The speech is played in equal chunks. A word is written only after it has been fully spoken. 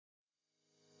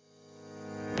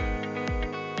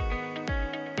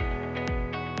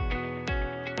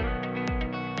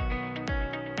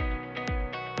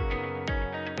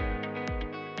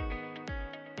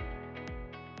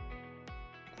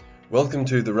Welcome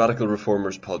to the Radical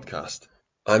Reformers podcast.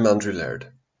 I'm Andrew Laird.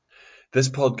 This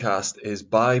podcast is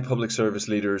by public service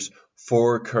leaders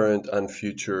for current and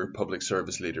future public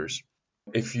service leaders.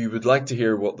 If you would like to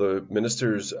hear what the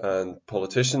ministers and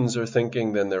politicians are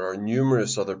thinking, then there are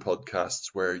numerous other podcasts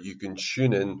where you can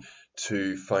tune in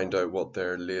to find out what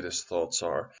their latest thoughts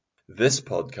are. This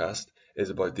podcast is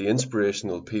about the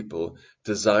inspirational people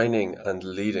designing and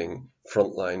leading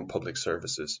frontline public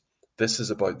services. This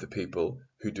is about the people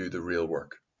who do the real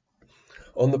work.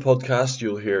 On the podcast,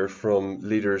 you'll hear from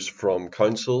leaders from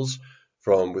councils,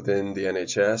 from within the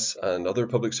NHS and other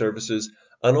public services,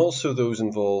 and also those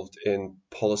involved in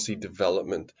policy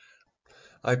development.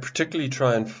 I particularly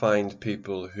try and find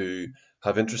people who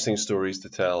have interesting stories to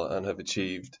tell and have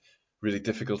achieved really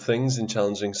difficult things in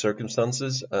challenging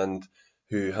circumstances and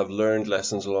who have learned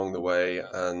lessons along the way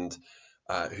and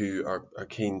who are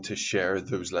keen to share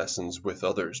those lessons with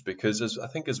others, because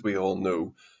as we all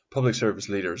know, public service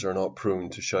leaders are not prone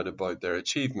to shout about their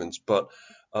achievements, but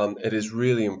it is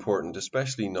really important,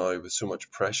 especially now with so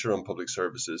much pressure on public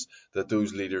services, that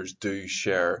those leaders do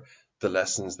share the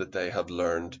lessons that they have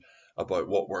learned about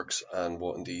what works and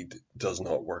what indeed does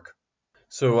not work.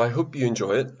 So I hope you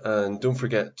enjoy it, and don't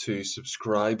forget to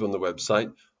subscribe on the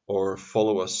website or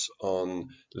follow us on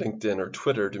LinkedIn or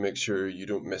Twitter to make sure you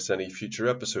don't miss any future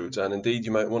episodes. And indeed,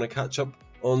 you might want to catch up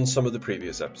on some of the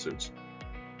previous episodes.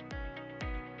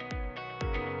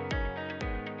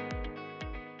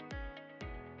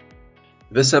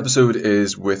 This episode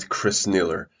is with Chris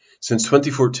Naylor. Since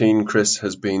 2014, Chris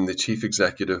has been the Chief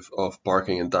Executive of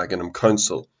Barking and Dagenham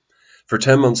Council. For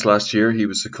 10 months last year, he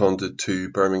was seconded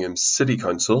to Birmingham City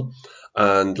Council,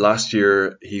 and last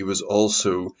year he was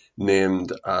also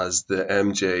named as the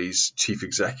MJ's Chief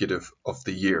Executive of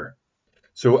the Year.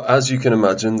 So as you can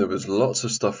imagine, there was lots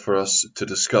of stuff for us to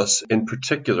discuss, in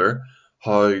particular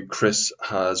how Chris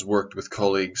has worked with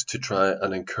colleagues to try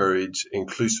and encourage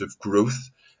inclusive growth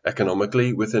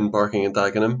economically within Barking and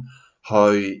Dagenham,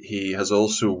 how he has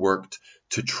also worked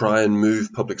to try and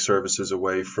move public services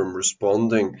away from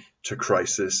responding to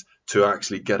crisis to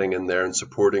actually getting in there and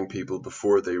supporting people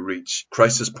before they reach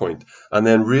crisis point. And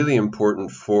then really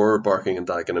important for Barking and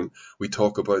Dagenham, we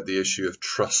talk about the issue of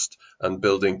trust and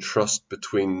building trust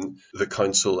between the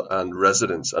council and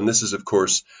residents. And this is, of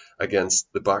course, against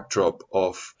the backdrop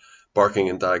of Barking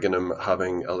and Dagenham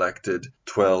having elected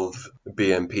 12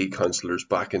 BNP councillors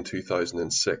back in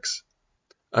 2006.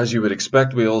 As you would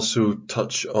expect, we also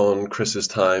touch on Chris's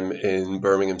time in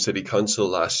Birmingham City Council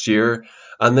last year,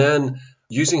 and then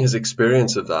using his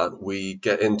experience of that, we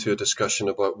get into a discussion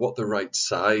about what the right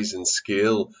size and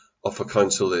scale of a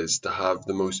council is to have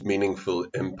the most meaningful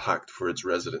impact for its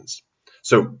residents.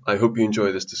 So I hope you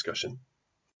enjoy this discussion.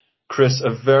 Chris,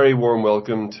 a very warm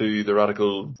welcome to the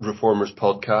Radical Reformers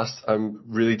podcast. I'm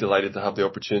really delighted to have the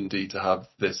opportunity to have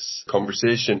this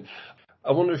conversation.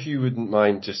 I wonder if you wouldn't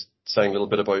mind just saying a little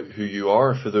bit about who you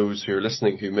are for those who are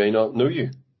listening who may not know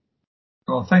you.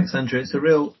 Well, thanks, Andrew. It's a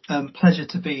real pleasure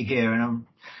to be here, and I'm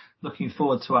looking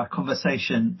forward to our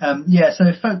conversation. So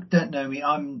if folk don't know me,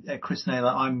 I'm Chris Naylor.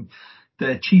 I'm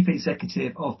the Chief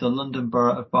Executive of the London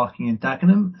Borough of Barking and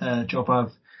Dagenham, a job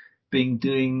I've been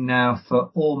doing now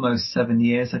for almost 7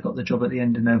 years. I got the job at the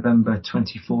end of November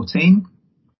 2014,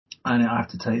 and I have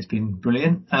to tell you, it's been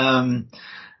brilliant.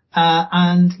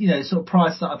 And, sort of prior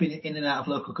to that, I've been in and out of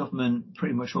local government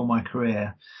pretty much all my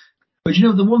career. But,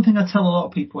 the one thing I tell a lot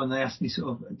of people when they ask me sort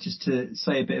of just to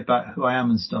say a bit about who I am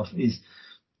and stuff is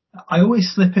I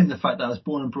always slip in the fact that I was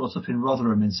born and brought up in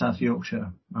Rotherham in South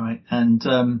Yorkshire, right? And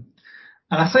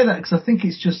I say that because I think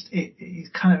it's just, it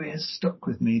has stuck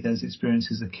with me, those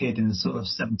experiences as a kid in the sort of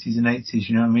 70s and 80s,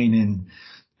 you know what I mean,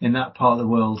 in that part of the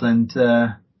world. And,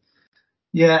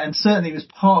 and certainly it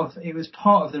was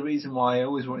part of the reason why I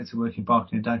always wanted to work in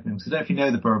Barking and Dagenham. So I don't know if you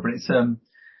know the borough, but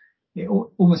it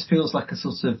almost feels like a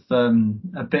sort of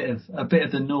a bit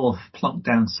of the north plunked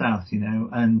down south,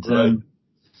 and Right.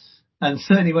 And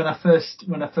certainly when I first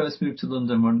moved to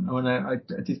London, when I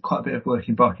did quite a bit of work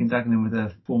in Barking and Dagenham with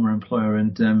a former employer,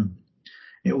 and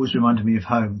it always reminded me of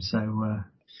home. So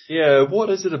what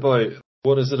is it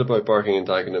about Barking and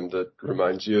Dagenham that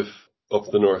reminds you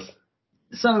of the north?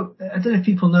 So I don't know if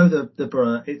people know the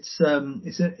borough. It's an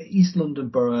East London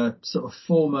borough, sort of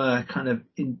former kind of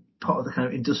part of the kind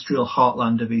of industrial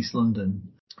heartland of East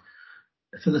London.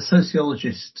 For the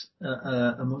sociologists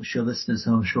amongst your listeners,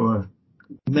 I'm sure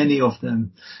many of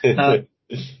them. The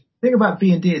thing about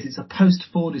B&D is it's a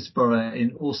post-Fordist borough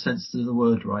in all senses of the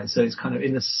word, right? So it's kind of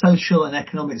in the social and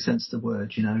economic sense of the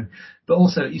word, But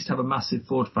also it used to have a massive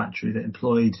Ford factory that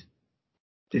employed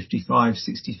 55,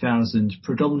 60,000,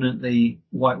 predominantly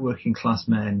white working class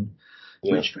men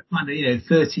Yeah. which for kind of,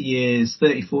 30 years,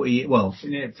 30, 40 years, well,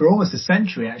 for almost a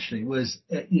century actually was,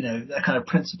 a kind of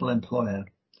principal employer.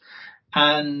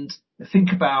 And think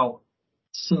about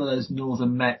some of those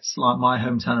northern Mets, like my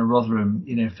hometown of Rotherham,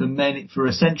 for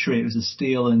a century it was a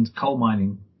steel and coal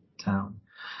mining town.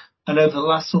 And over the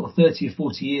last sort of 30 or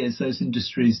 40 years, those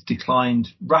industries declined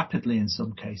rapidly in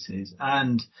some cases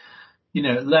and,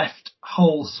 left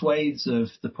whole swathes of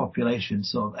the population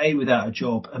sort of A, without a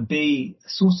job, and B,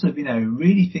 sort of,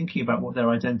 really thinking about what their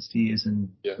identity is and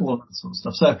all that sort of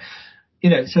stuff. So,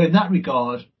 so in that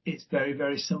regard, it's very,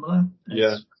 very similar.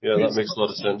 That makes a lot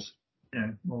of sense.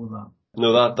 All of that.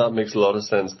 No, that makes a lot of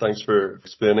sense. Thanks for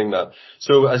explaining that.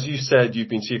 So as you said, you've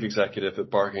been chief executive at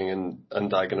Barking and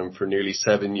Dagenham for nearly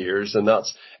 7 years, and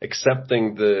that's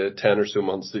accepting the 10 or so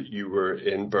months that you were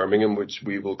in Birmingham, which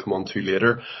we will come on to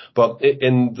later. But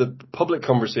in the public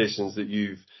conversations that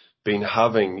you've been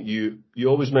having, you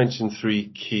always mention 3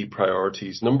 key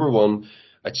priorities. Number 1,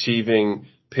 achieving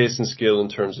pace and scale in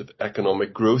terms of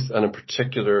economic growth, and in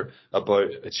particular about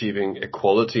achieving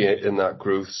equality in that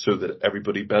growth so that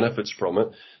everybody benefits from it.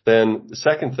 Then the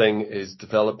second thing is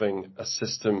developing a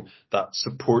system that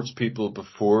supports people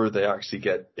before they actually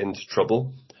get into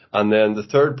trouble. And then the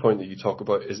third point that you talk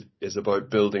about is about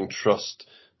building trust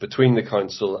between the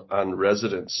council and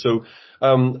residents. So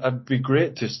it'd be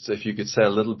great just if you could say a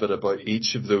little bit about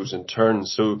each of those in turn.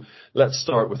 So let's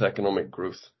start with economic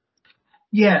growth.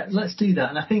 Yeah, let's do that.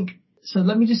 And I think, so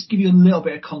let me just give you a little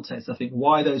bit of context, I think,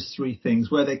 why those 3 things,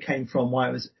 where they came from, why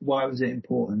was it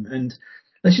important. And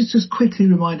let's just quickly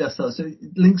remind ourselves. So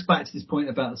it links back to this point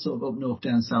about the sort of up north,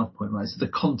 down south point, right? So the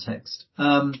context.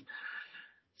 Barking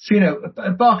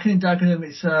and Dagenham,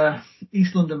 it's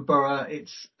East London borough.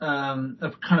 It's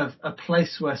a kind of a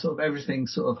place where sort of everything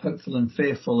sort of hopeful and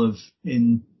fearful of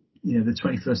in the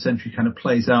 21st century kind of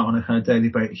plays out on a kind of daily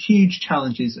basis. Huge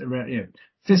challenges around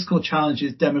fiscal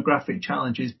challenges, demographic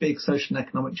challenges, big social and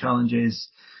economic challenges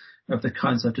of the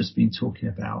kinds I've just been talking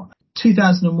about.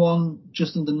 2001,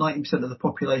 just under 90% of the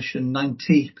population,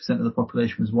 90% of the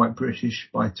population was white British.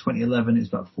 By 2011, it was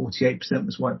about 48%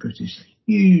 was white British.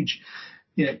 Huge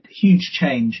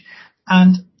change.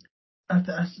 And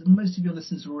as most of your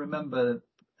listeners will remember,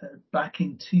 back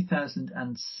in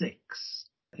 2006,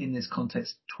 in this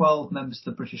context, 12 members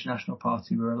of the British National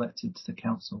Party were elected to the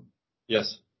council.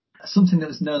 Yes. Something that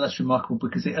was no less remarkable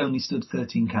because it only stood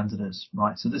 13 candidates,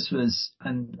 right? So this was,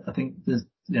 and I think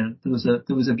there was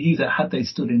a view that had they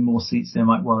stood in more seats, they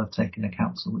might well have taken a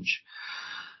council, which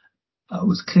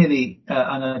was clearly,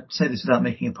 and I say this without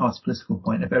making a party political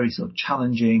point, a very sort of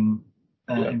challenging.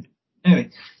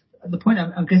 Anyway, the point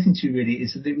I'm getting to really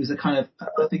is that it was a kind of,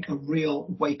 I think, a real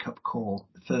wake up call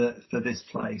for this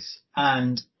place,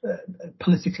 and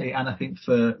politically, and I think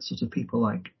for sort of people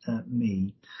like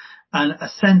me. And a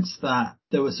sense that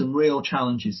there were some real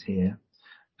challenges here,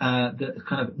 that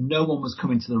kind of no one was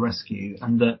coming to the rescue,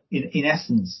 and that in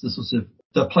essence,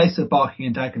 the place of Barking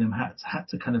and Dagenham had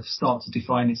to kind of start to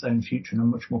define its own future in a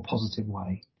much more positive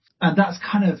way. And that's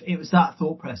it was that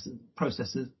thought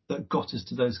process that got us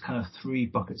to those kind of 3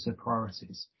 buckets of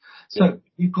priorities. So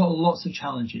you've got lots of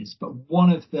challenges, but one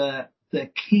of the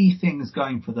key things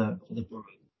going for the borough,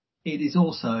 it is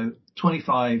also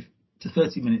 25 to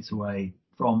 30 minutes away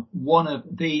from one of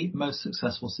the most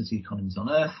successful city economies on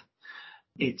earth.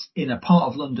 It's in a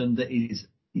part of London that is,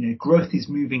 growth is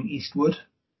moving eastward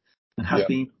and has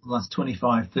been for the last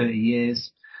 25, 30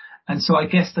 years. And so I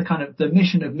guess the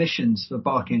mission of missions for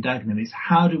Barking and Dagenham is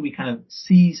how do we kind of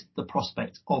seize the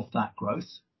prospect of that growth?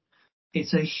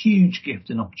 It's a huge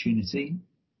gift and opportunity,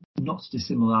 not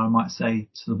dissimilar, I might say,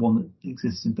 to the one that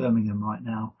exists in Birmingham right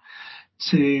now,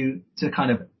 to kind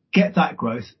of get that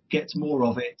growth, get more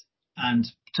of it, and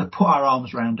to put our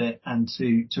arms around it and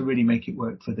to really make it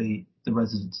work for the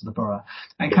residents of the borough.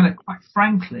 And kind of quite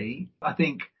frankly, I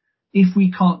think if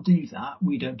we can't do that,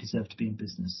 we don't deserve to be in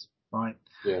business, right?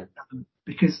 Yeah.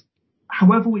 Because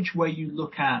however which way you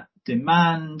look at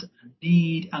demand,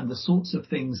 need, and the sorts of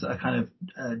things that are kind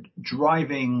of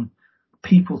driving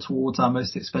people towards our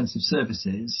most expensive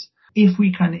services, if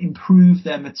we can improve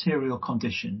their material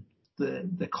condition,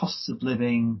 the costs of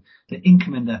living, the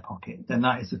income in their pocket, then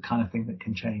that is the kind of thing that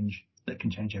can change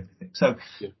everything. So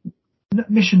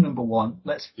mission number 1,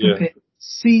 let's flip it,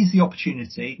 seize the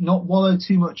opportunity, not wallow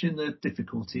too much in the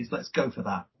difficulties. Let's go for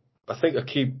that. I think a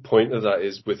key point of that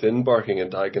is within Barking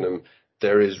and Dagenham,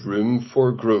 there is room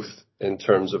for growth in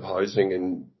terms of housing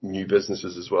and new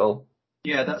businesses as well.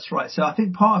 Yeah, that's right. So I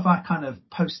think part of our kind of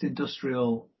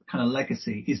post-industrial kind of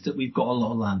legacy is that we've got a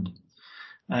lot of land.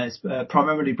 It's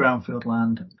primarily brownfield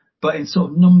land. But in sort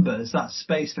of numbers, that's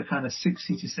space for kind of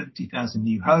 60 to 70,000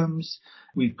 new homes.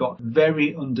 We've got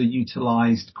very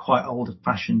underutilized, quite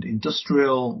old-fashioned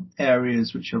industrial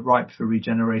areas which are ripe for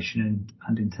regeneration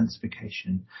and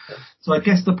intensification. So I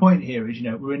guess the point here is,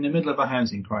 we're in the middle of a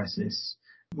housing crisis.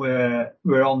 We're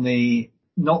on the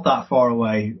not that far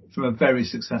away from a very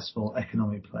successful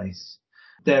economic place.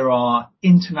 There are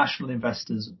international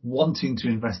investors wanting to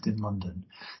invest in London.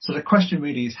 So the question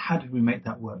really is, how did we make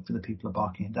that work for the people of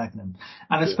Barking and Dagenham?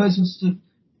 And I suppose there's sort of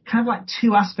kind of like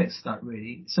two aspects to that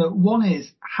really. So one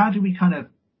is, how do we kind of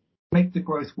make the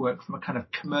growth work from a kind of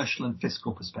commercial and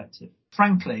fiscal perspective?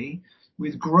 Frankly,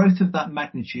 with growth of that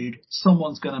magnitude,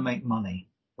 someone's going to make money,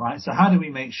 right? So how do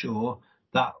we make sure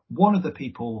that one of the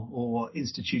people or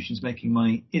institutions making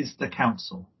money is the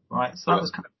council, right? So that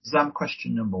was kind of exam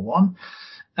question number one.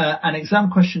 And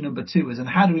exam question number two is, and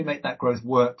how do we make that growth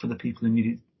work for the people who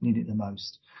need it the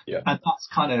most? Yeah. And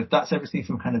that's everything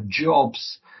from kind of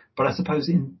jobs, but I suppose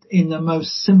in the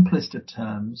most simplest of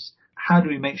terms, how do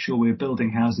we make sure we're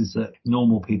building houses that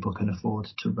normal people can afford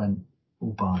to rent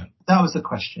or buy? That was the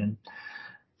question.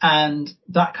 And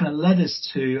that kind of led us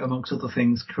to, amongst other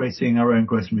things, creating our own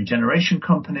growth and regeneration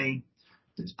company.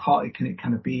 It's partly can it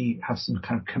kind of have some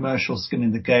kind of commercial skin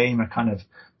in the game, a kind of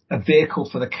a vehicle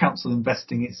for the council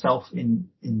investing itself in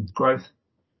growth.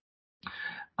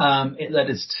 It led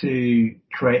us to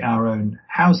create our own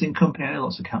housing company. I know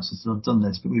lots of councils have done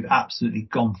this, but we've absolutely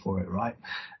gone for it, right?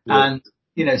 Yeah.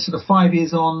 And, sort of 5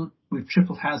 years on, we've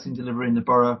tripled housing delivery in the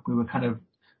borough. We were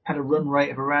had a run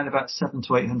rate of around about 700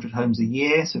 to 800 homes a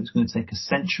year. So it's going to take a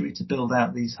century to build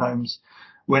out these homes.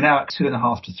 We're now at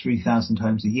 2,500 to 3,000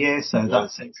 homes a year. So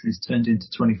that century has turned into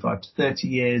 25 to 30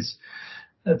 years.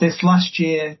 This last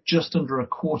year, just under a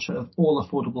quarter of all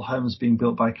affordable homes being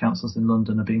built by councils in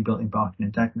London are being built in Barking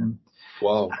and Dagenham.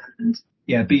 Wow. And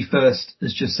Be First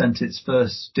has just sent its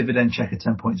first dividend check of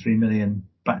 10.3 million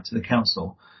back to the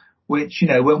council, which,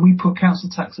 when we put council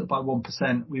tax up by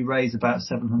 1%, we raise about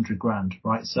 700 grand,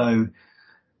 right? So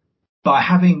by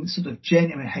having sort of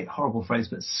I hate horrible phrase,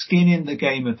 but skin in the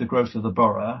game of the growth of the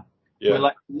borough, we're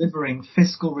like delivering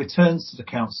fiscal returns to the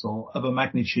council of a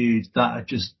magnitude that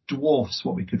just dwarfs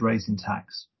what we could raise in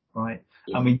tax, right?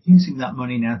 Yeah. And we're using that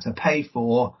money now to pay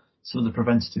for some of the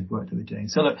preventative work that we're doing.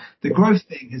 So look, the growth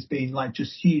thing has been like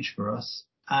just huge for us,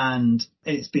 and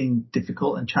it's been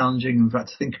difficult and challenging. And we've had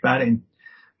to think about it in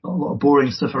a lot of boring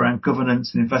stuff around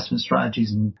governance and investment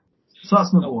strategies, and so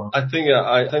that's number one. I think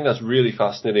that's really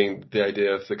fascinating, the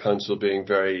idea of the council being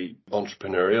very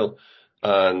entrepreneurial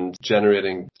and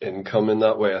generating income in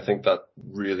that way. I think that's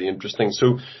really interesting.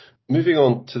 So moving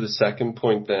on to the second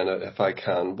point then, if I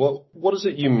can, what is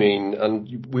it you mean?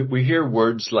 And we hear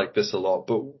words like this a lot,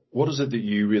 but what is it that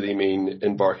you really mean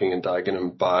in Barking and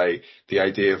Dagenham by the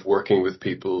idea of working with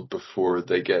people before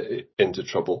they get into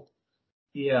trouble?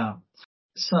 Yeah.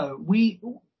 So we,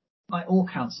 like all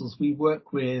councils, we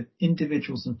work with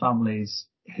individuals and families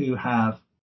who have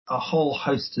a whole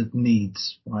host of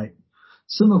needs, right?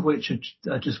 Some of which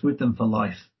are just with them for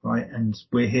life, right? And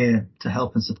we're here to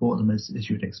help and support them as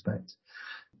you would expect.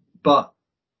 But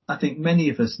I think many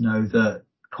of us know that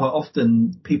quite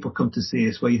often people come to see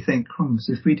us where you think,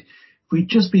 so if we'd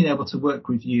just been able to work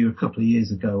with you a couple of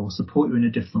years ago, or support you in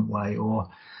a different way, or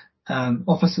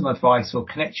offer some advice or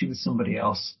connect you with somebody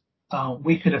else,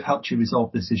 we could have helped you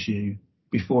resolve this issue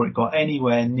before it got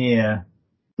anywhere near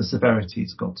the severity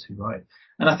it's got to, right?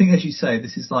 And I think, as you say,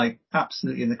 this is like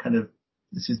absolutely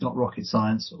this is not rocket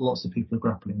science. Lots of people are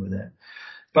grappling with it.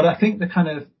 But I think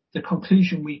the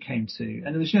conclusion we came to,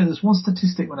 and there's one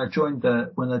statistic when I joined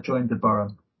the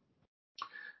borough,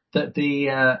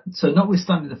 that so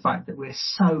notwithstanding the fact that we're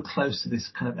so close to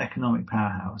this kind of economic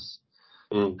powerhouse,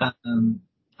 and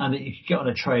that you could get on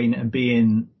a train and be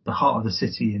in the heart of the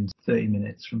city in 30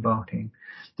 minutes from Barking,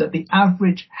 that the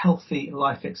average healthy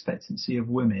life expectancy of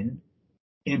women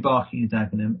in Barking and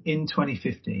Dagenham in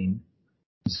 2015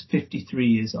 was 53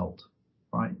 years old,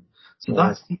 right? So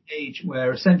that's the age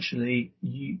where essentially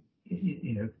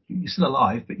you're still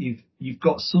alive, but you've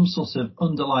got some sort of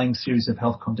underlying series of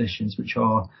health conditions which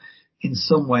are in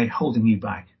some way holding you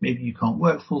back. Maybe you can't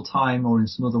work full time, or in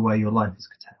some other way your life is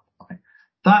curtailed, right?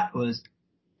 That was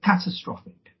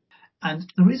catastrophic.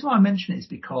 And the reason why I mention it is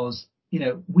because,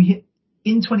 we,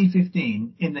 in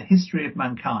 2015, in the history of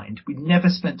mankind, we never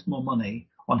spent more money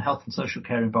on health and social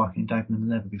care in Barking and Dagenham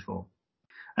than ever before.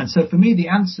 And so for me, the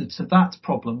answer to that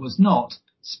problem was not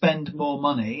spend more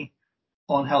money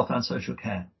on health and social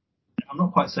care. I'm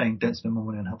not quite saying don't spend more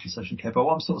money on health and social care, but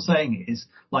what I'm sort of saying is,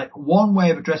 like, one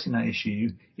way of addressing that issue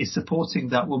is supporting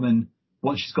that woman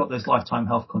once she's got those lifetime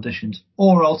health conditions,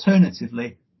 or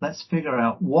alternatively, let's figure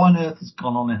out what on earth has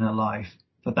gone on in her life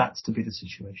for that to be the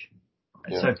situation.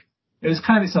 Right? Yeah. So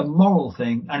it's a moral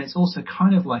thing, and it's also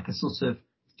kind of like a sort of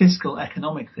fiscal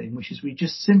economic thing, which is we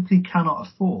just simply cannot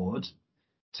afford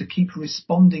to keep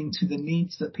responding to the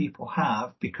needs that people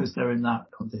have because they're in that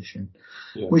condition.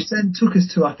 Yeah. Which then took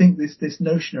us to, I think, this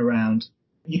notion around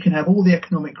you can have all the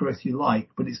economic growth you like,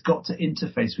 but it's got to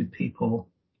interface with people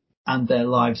and their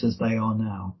lives as they are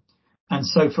now. And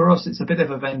so for us, it's a bit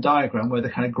of a Venn diagram where the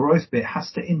kind of growth bit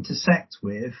has to intersect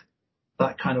with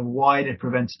that kind of wider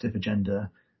preventative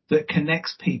agenda that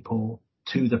connects people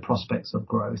to the prospects of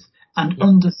growth and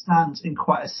understands in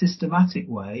quite a systematic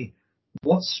way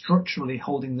what's structurally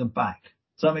holding them back.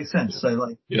 Does that make sense? Yeah.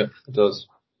 So yeah, it does.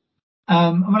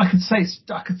 I mean,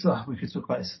 we could talk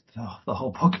about this the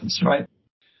whole podcast, right?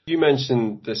 You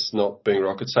mentioned this not being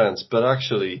rocket science, but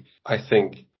actually, I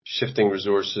think shifting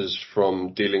resources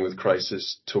from dealing with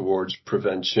crisis towards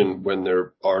prevention when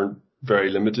there aren't very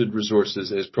limited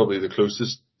resources is probably the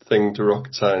closest thing to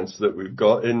rocket science that we've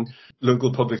got in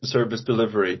local public service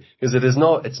delivery, because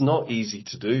it's not easy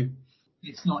to do.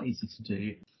 It's not easy to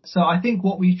do. So I think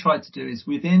what we've tried to do is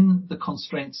within the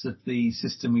constraints of the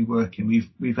system we work in,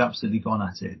 we've absolutely gone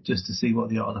at it just to see what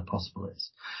the art of the possible is.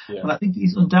 Yeah. And I think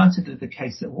it's undoubtedly the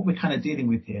case that what we're kind of dealing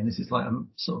with here, and this is like I'm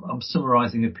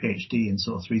summarising a PhD in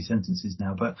sort of 3 sentences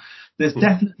now, but there's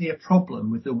definitely a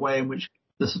problem with the way in which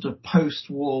the sort of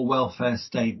post-war welfare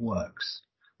state works,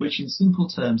 which in simple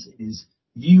terms is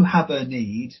you have a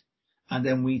need, and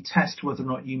then we test whether or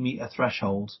not you meet a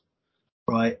threshold.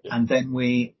 Right. Yeah. And then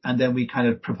we kind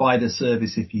of provide a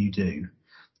service if you do.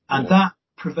 And that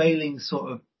prevailing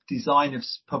sort of design of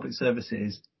public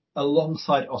services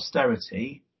alongside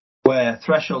austerity, where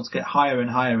thresholds get higher and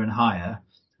higher and higher,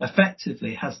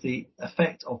 effectively has the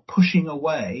effect of pushing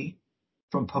away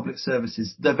from public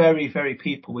services the very, very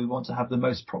people we want to have the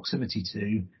most proximity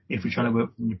to if we're trying to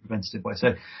work in a preventative way.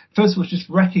 So first of all, just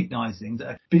recognizing that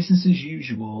a business as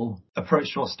usual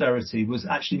approach to austerity was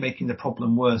actually making the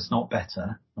problem worse, not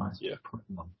better. Right? Yeah.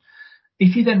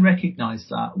 If you then recognize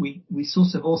that, we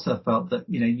sort of also felt that,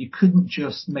 you couldn't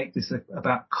just make this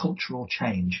about cultural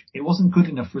change. It wasn't good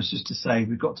enough for us just to say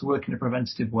we've got to work in a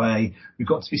preventative way, we've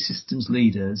got to be systems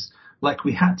leaders. Like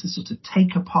we had to sort of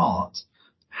take apart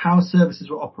how services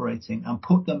were operating and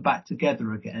put them back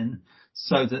together again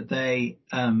so that they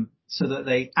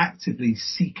actively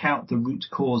seek out the root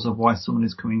cause of why someone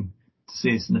is coming to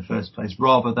see us in the first place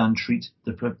rather than treat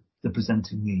the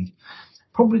presenting need.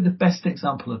 Probably the best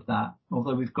example of that,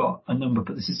 although we've got a number,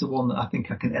 but this is the one that I think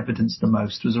I can evidence the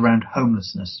most, was around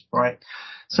homelessness, right?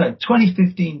 So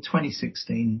 2015,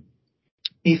 2016,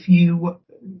 if you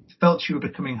felt you were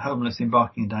becoming homeless in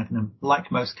Barking and Dagenham,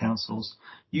 like most councils,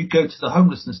 you go to the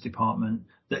homelessness department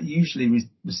that usually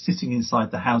was sitting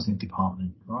inside the housing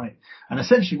department, right? And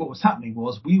essentially what was happening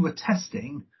was we were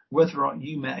testing whether or not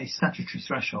you met a statutory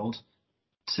threshold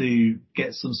to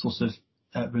get some sort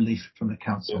of relief from the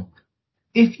council.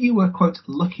 Yeah. If you were, quote,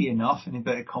 lucky enough, in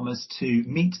inverted commas, to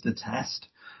meet the test,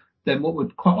 then what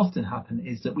would quite often happen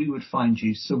is that we would find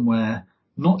you somewhere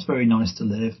not very nice to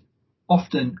live,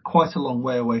 often quite a long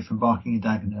way away from Barking and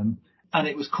Dagenham, and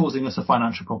it was causing us a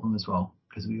financial problem as well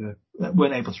because we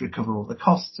weren't able to recover all the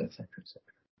costs, etc., etc.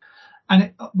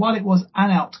 And while it was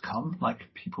an outcome,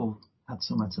 like people had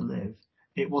somewhere to live,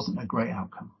 it wasn't a great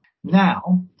outcome.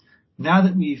 Now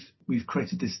that we've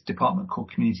created this department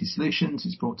called Community Solutions,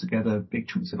 it's brought together big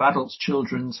chunks of adults,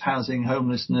 children's, housing,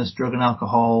 homelessness, drug and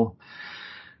alcohol,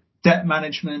 debt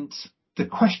management. The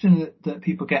question that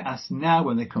people get asked now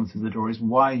when they come through the door is,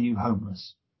 why are you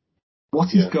homeless?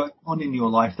 What is going on in your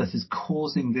life that is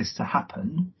causing this to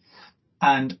happen?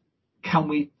 And can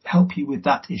we help you with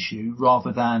that issue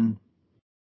rather than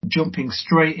jumping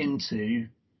straight into,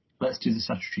 let's do the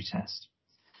statutory test?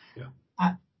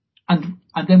 Yeah.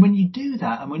 And then when you do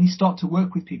that, and when you start to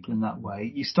work with people in that way,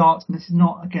 you start, and this is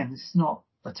not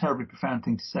a terribly profound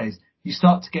thing to say, is you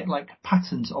start to get like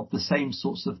patterns of the same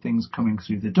sorts of things coming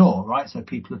through the door, right? So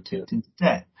people have tipped into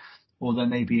debt, or they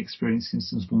may be experiencing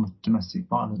some form of domestic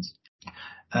violence,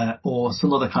 or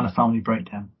some other kind of family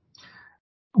breakdown.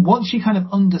 Once you kind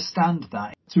of understand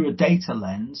that through a data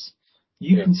lens,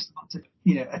 you can start to,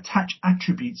 attach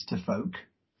attributes to folk.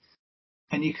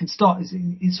 And you can start,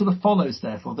 it sort of follows,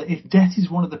 therefore, that if debt is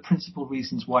one of the principal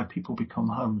reasons why people become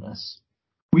homeless,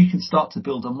 we can start to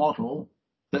build a model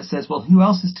that says, well, who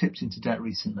else has tipped into debt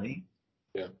recently?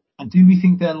 Yeah. And do we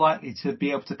think they're likely to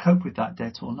be able to cope with that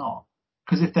debt or not?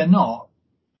 Because if they're not,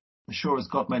 as sure as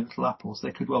God made little apples,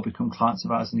 they could well become clients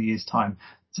of ours in a year's time.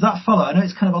 Does that follow? I know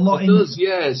it's kind of a lot. It does,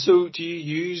 yeah. So do you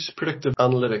use predictive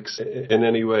analytics in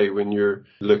any way when you're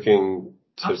looking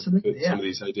to put some of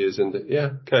these ideas into.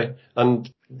 Yeah, okay. And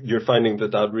you're finding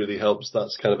that really helps.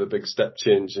 That's kind of a big step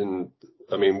change. And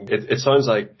I mean, it sounds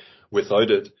like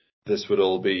without it, this would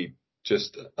all be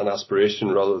just an aspiration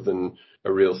rather than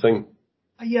a real thing.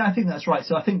 Yeah, I think that's right.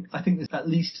 So I think there's at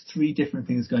least three different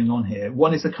things going on here.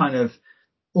 One is a kind of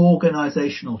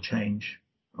organizational change,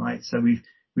 right? So we've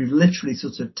literally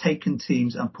sort of taken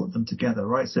teams and put them together,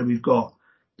 right? So we've got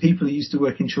people who used to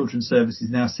work in children's services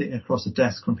now sitting across a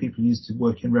desk from people who used to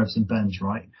work in Revs and Bens,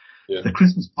 right? Yeah. The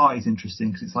Christmas party is interesting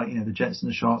because it's like, the Jets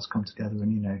and the Sharks come together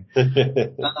and,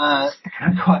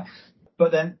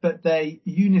 but they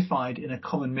unified in a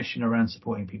common mission around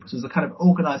supporting people. So there's a kind of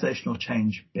organizational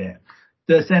change bit.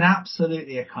 There's then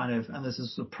absolutely there's a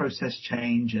sort of process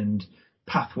change and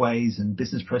pathways and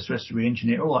business process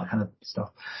re-engineer, all that kind of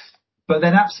stuff. But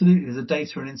then absolutely there's a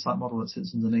data and insight model that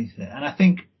sits underneath it. And I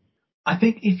think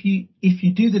if you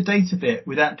do the data bit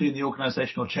without doing the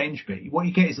organizational change bit, what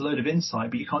you get is a load of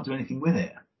insight, but you can't do anything with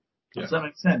it. Yeah. Does that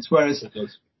make sense? Whereas,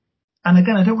 and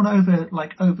again, I don't want to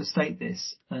overstate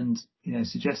this and,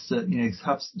 suggest that,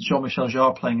 have Jean-Michel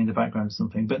Jarre playing in the background or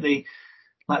something, but the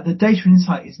data and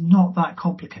insight is not that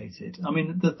complicated. I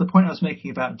mean, the point I was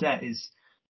making about debt is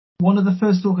one of the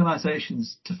first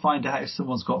organizations to find out if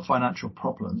someone's got financial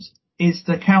problems is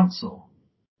the council.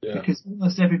 Yeah. Because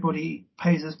almost everybody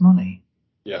pays us money.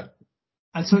 Yeah.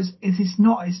 And so it's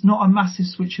not a massive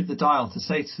switch of the dial to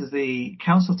say to the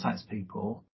council tax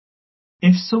people,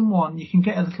 you can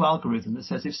get a little algorithm that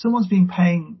says if someone's been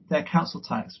paying their council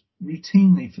tax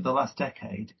routinely for the last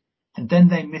decade and then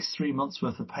they miss 3 months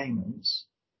worth of payments,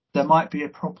 there might be a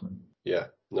problem. Yeah,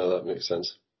 no, that makes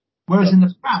sense. Whereas in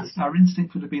the past, our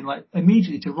instinct would have been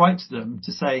immediately to write to them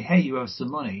to say, hey, you owe us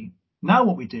some money. Now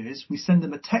what we do is we send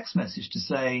them a text message to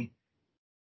say,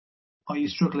 are you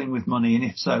struggling with money? And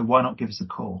if so, why not give us a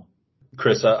call?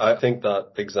 Chris, I think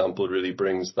that example really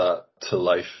brings that to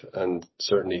life and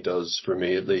certainly does for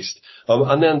me at least.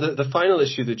 And then the final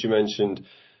issue that you mentioned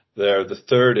there, the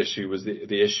third issue was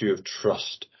the issue of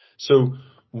trust. So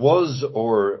was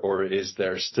or is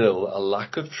there still a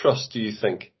lack of trust, do you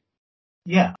think?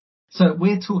 Yeah. So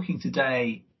we're talking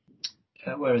today,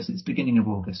 whereas it's beginning of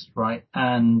August, right?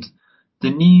 And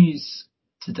the news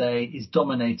today is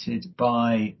dominated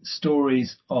by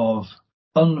stories of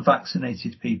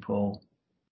unvaccinated people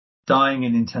dying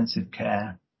in intensive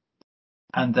care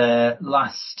and their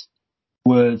last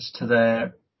words to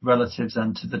their relatives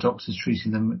and to the doctors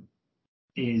treating them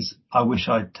is, I wish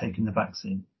I'd taken the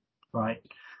vaccine, right?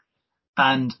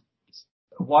 And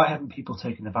why haven't people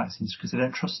taken the vaccines? Because they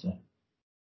don't trust it.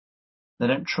 They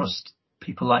don't trust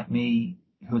people like me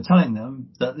who are telling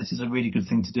them that this is a really good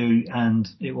thing to do and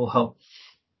it will help,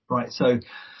 right? So,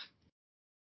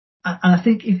 and I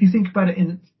think if you think about it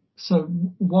so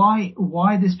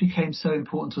why this became so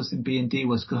important to us in B&D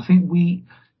was because I think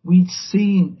we'd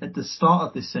seen at the start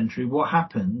of this century what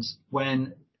happens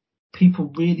when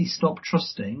people really stop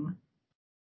trusting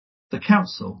the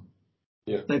council.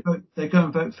 Yeah. They go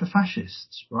and vote for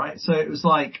fascists, right? So it was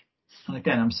like, and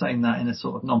again, I'm saying that in a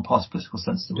sort of non-partisan political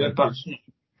sense of the word, but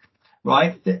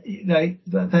right, this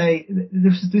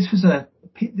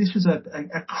was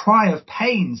a cry of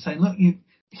pain, saying, look,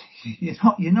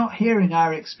 you're not hearing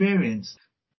our experience.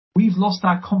 We've lost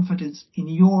our confidence in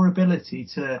your ability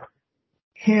to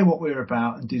hear what we're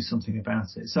about and do something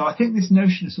about it. So I think this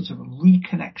notion of sort of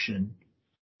reconnection.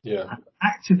 Yeah.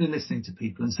 Actively listening to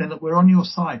people and saying, look, we're on your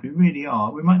side. We really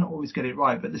are. We might not always get it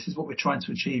right, but this is what we're trying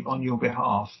to achieve on your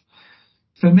behalf.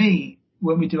 For me,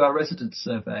 when we do our resident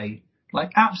survey,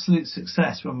 absolute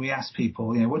success when we ask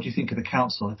people, what do you think of the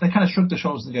council? If they kind of shrug their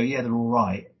shoulders and go, yeah, they're all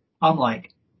right. I'm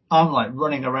like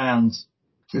running around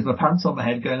with my pants on my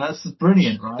head going, that's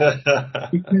brilliant, right?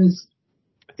 Because,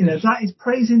 that is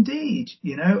praise indeed,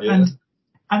 Yeah.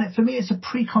 And for me, it's a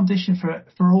precondition for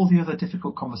all the other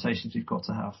difficult conversations we've got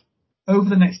to have. Over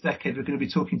the next decade, we're going to be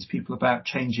talking to people about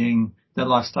changing their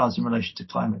lifestyles in relation to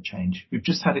climate change. We've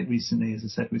just had it recently, as I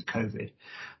said, with COVID.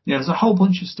 There's a whole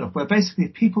bunch of stuff where basically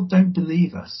if people don't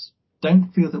believe us,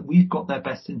 don't feel that we've got their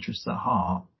best interests at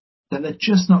heart, then they're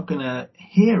just not going to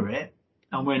hear it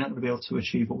and we're not going to be able to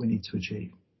achieve what we need to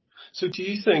achieve. So do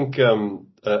you think an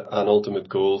ultimate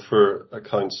goal for a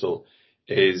council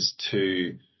is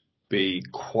to be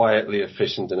quietly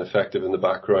efficient and effective in the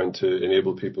background to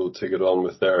enable people to get on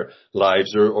with their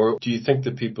lives? Or do you think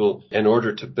that people, in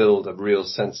order to build a real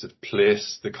sense of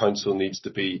place, the council needs to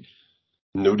be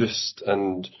noticed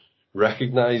and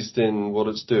recognised in what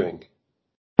it's doing?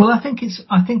 Well, I think it's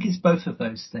both of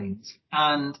those things.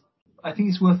 And I think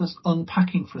it's worth us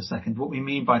unpacking for a second what we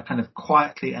mean by kind of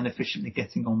quietly and efficiently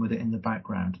getting on with it in the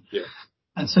background. Yeah.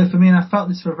 And so for me, and I felt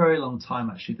this for a very long time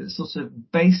actually, that sort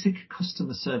of basic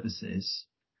customer services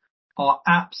are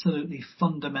absolutely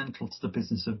fundamental to the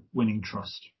business of winning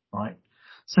trust, right?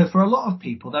 So for a lot of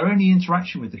people, their only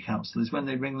interaction with the council is when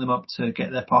they ring them up to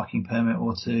get their parking permit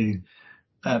or to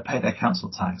pay their council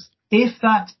tax. If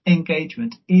that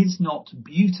engagement is not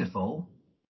beautiful,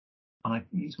 and I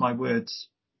use my words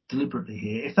deliberately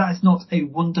here, if that is not a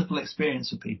wonderful experience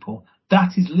for people,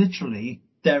 that is literally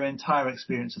their entire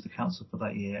experience of the council for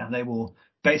that year, and they will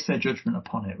base their judgment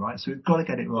upon it, right? So we've got to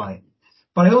get it right.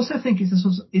 But I also think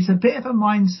it's a bit of a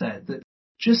mindset that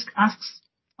just asks,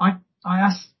 I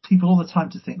ask people all the time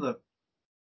to think, look,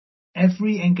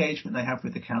 every engagement they have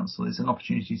with the council is an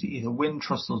opportunity to either win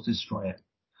trust or destroy it.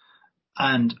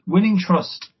 And winning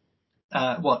trust,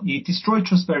 you destroy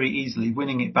trust very easily,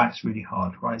 winning it back's really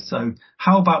hard, right? So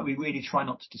how about we really try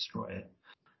not to destroy it?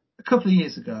 A couple of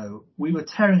years ago, we were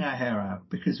tearing our hair out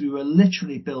because we were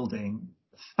literally building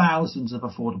thousands of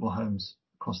affordable homes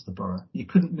across the borough. You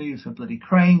couldn't move for bloody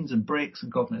cranes and bricks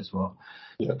and God knows what.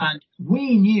 Yeah. And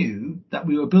we knew that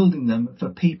we were building them for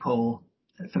people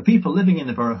living in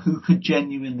the borough who could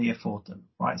genuinely afford them,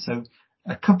 right? So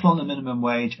a couple on the minimum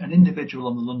wage, an individual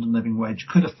on the London Living Wage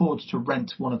could afford to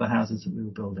rent one of the houses that we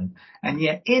were building. And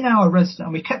yet in our resident,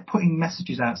 and we kept putting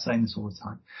messages out saying this all the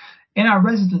time, in our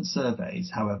resident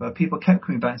surveys, however, people kept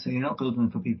coming back saying, you're not building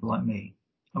them for people like me.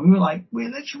 And we were like, we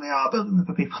literally are building them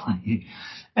for people like you.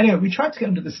 Anyway, we tried to get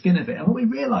under the skin of it. And what we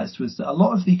realized was that a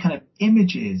lot of the kind of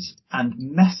images and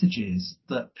messages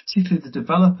that particularly the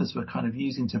developers were kind of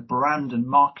using to brand and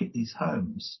market these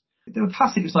homes, they were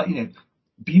classic. It was like,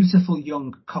 beautiful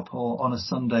young couple on a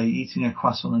Sunday eating a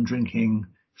croissant and drinking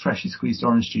freshly squeezed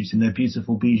orange juice in their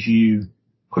beautiful bijou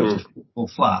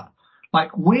flat.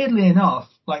 Like, weirdly enough,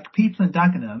 like people in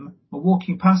Dagenham were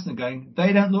walking past and going,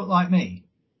 they don't look like me,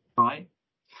 right?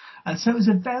 And so it was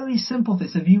a very simple thing.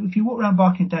 So if you walk around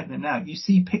Barking Dagenham now, you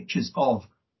see pictures of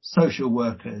social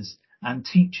workers and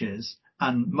teachers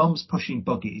and mums pushing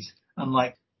buggies and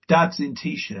like dads in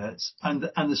t-shirts. And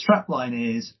the strap line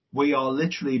is, we are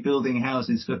literally building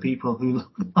houses for people who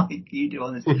look like you do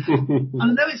on this. And I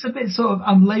know it's a bit sort of,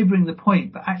 I'm labouring the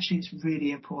point, but actually it's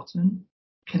really important.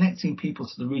 Connecting people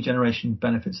to the regeneration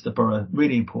benefits of the borough,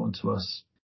 really important to us.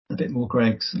 A bit more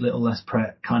Greggs, a little less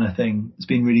Pret kind of thing. It's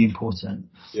been really important.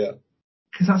 Yeah.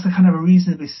 Because that's a kind of a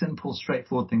reasonably simple,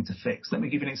 straightforward thing to fix. Let me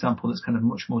give you an example that's kind of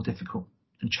much more difficult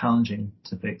and challenging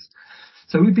to fix.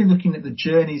 So we've been looking at the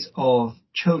journeys of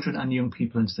children and young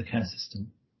people into the care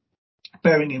system.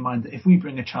 Bearing in mind that if we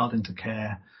bring a child into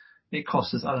care, it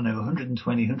costs us,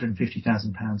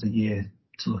 150,000 pounds a year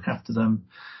to look after them,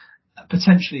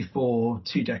 potentially for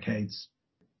 2 decades.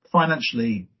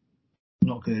 Financially,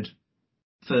 not good.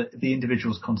 For the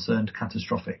individuals concerned,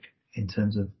 catastrophic in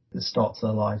terms of the start to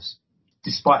their lives,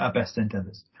 despite our best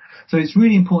endeavours. So it's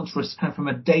really important for us, kind of from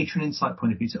a data and insight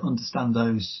point of view, to understand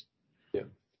those,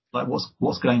 like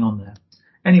what's going on there.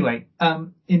 Anyway,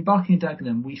 in Barking and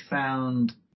Dagenham, we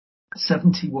found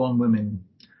 71 women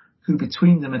who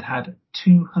between them had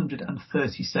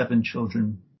 237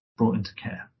 children brought into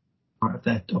care, right,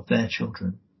 of their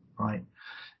children, right,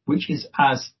 which is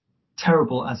as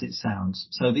terrible as it sounds.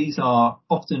 So these are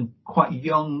often quite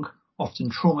young,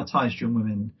 often traumatized young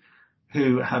women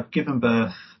who have given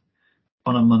birth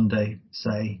on a Monday,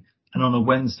 say, and on a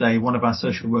Wednesday, one of our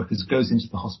social workers goes into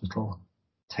the hospital,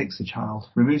 takes the child,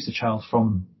 removes the child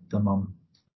from the mum.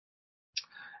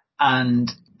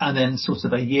 And then sort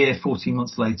of a year, 14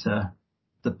 months later,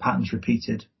 the pattern's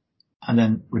repeated and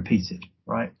then repeated,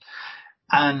 right?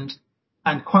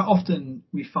 And quite often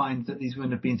we find that these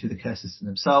women have been through the care system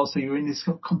themselves. So you're in this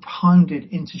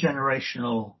compounded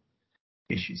intergenerational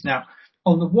issues. Now,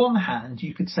 on the one hand,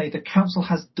 you could say the council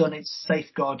has done its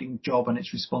safeguarding job and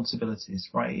its responsibilities,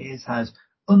 right? It has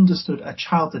understood a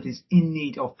child that is in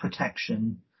need of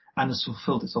protection and has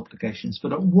fulfilled its obligations.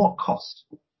 But at what cost?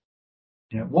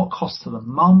 What cost to the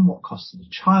mum? What cost to the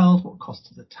child? What cost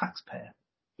to the taxpayer?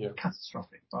 Yeah.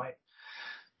 Catastrophic, right?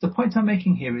 The point I'm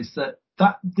making here is that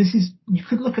this is, you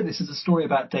could look at this as a story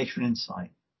about data and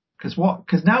insight.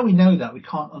 Because now we know that, we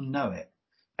can't unknow it.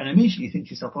 And immediately you think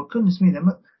to yourself, oh goodness me, then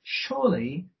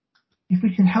surely if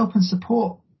we can help and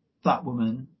support that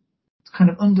woman to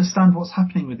kind of understand what's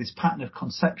happening with this pattern of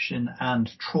conception and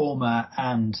trauma,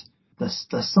 and there's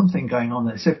something going on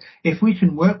there. So if we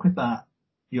can work with that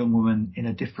young woman in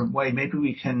a different way, maybe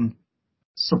we can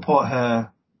support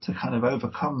her to kind of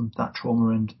overcome that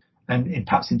trauma and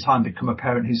perhaps in time become a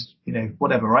parent who's,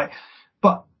 whatever, right?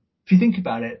 But if you think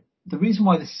about it, the reason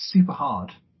why this is super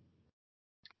hard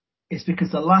is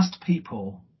because the last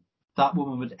people that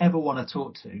woman would ever want to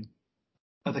talk to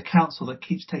are the council that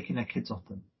keeps taking their kids off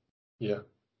them. Yeah.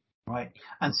 right?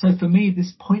 And so for me,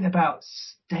 this point about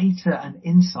data and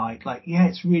insight, like, yeah,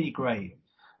 it's really great,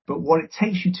 but what it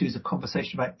takes you to is a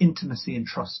conversation about intimacy and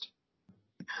trust.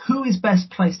 Who is best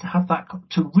placed to have that,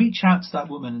 to reach out to that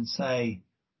woman and say,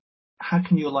 how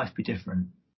can your life be different?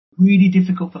 Really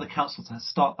difficult for the council to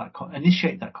start that,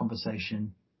 initiate that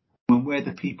conversation when we're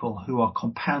the people who are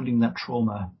compounding that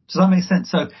trauma. Does that make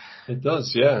sense? So It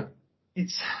does, yeah.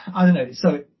 it's, I don't know.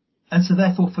 So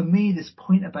therefore for me, this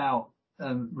point about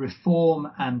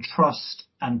reform and trust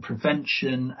and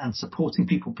prevention and supporting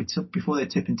people before they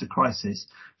tip into crisis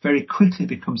very quickly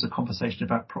becomes a conversation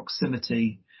about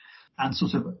proximity and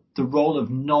sort of the role of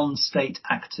non-state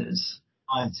actors,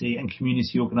 society and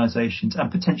community organisations,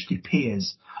 and potentially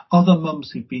peers, other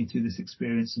mums who've been through this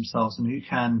experience themselves and who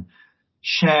can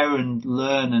share and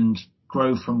learn and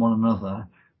grow from one another.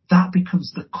 That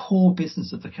becomes the core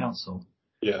business of the council.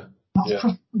 Yeah. That's Yeah.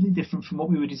 profoundly different from what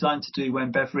we were designed to do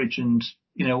when Beveridge and,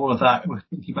 you know, all of that were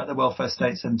thinking about the welfare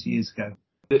state 70 years ago.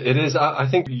 It is. I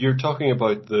think you're talking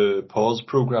about the pause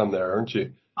program there, aren't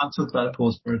you? I'm talking about a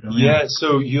pause program, yeah. Yeah,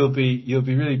 so you'll be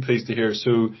really pleased to hear.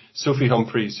 So Sophie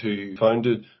Humphreys, who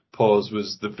founded Pause,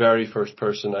 was the very first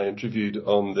person I interviewed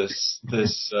on this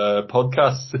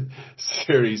podcast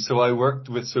series. So I worked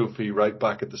with Sophie right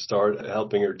back at the start,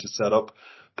 helping her to set up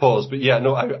Pause. But yeah,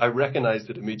 no, I recognized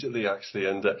it immediately actually,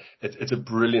 and it's a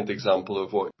brilliant example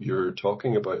of what you're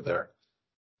talking about there.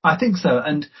 I think so,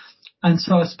 and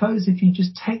so I suppose if you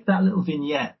just take that little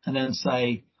vignette and then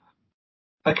say,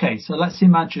 okay, so let's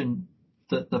imagine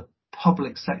that the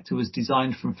public sector was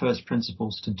designed from first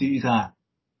principles to do that.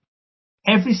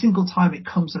 Every single time it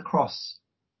comes across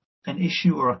an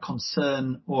issue or a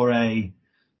concern or a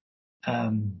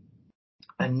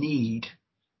need,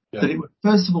 Yeah. that it would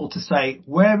first of all to say,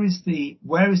 where is the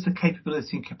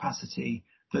capability and capacity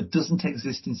that doesn't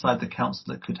exist inside the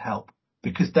council that could help?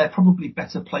 Because they're probably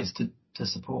better placed to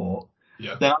support.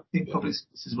 Yeah. Then I think public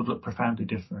services would look profoundly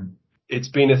different. It's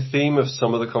been a theme of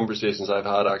some of the conversations I've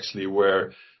had actually,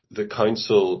 where the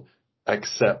council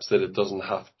accepts that it doesn't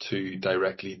have to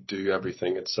directly do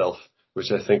everything itself,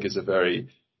 which I think is a very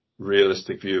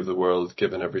realistic view of the world,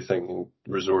 given everything,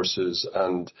 resources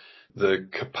and the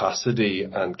capacity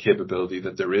and capability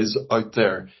that there is out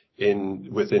there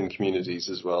within communities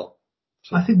as well.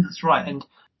 So. I think that's right. And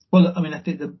well, I mean, I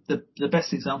think the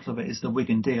best example of it is the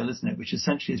Wigan deal, isn't it? Which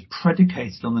essentially is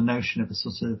predicated on the notion of a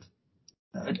sort of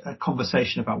a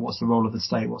conversation about what's the role of the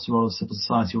state, what's the role of civil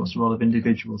society, what's the role of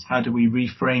individuals, how do we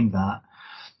reframe that?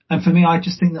 And for me, I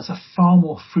just think that's a far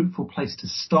more fruitful place to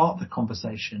start the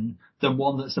conversation than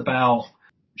one that's about,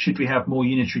 should we have more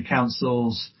unitary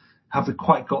councils? Have we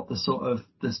quite got the sort of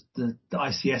the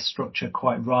ICS structure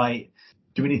quite right?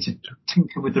 Do we need to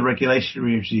tinker with the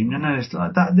regulatory regime? No, it's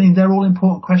like that. They're all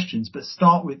important questions, but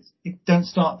don't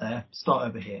start there. Start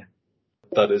over here.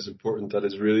 That is important. That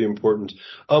is really important.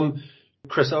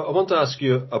 Chris, I want to ask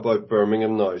you about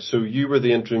Birmingham now. So you were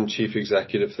the interim chief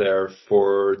executive there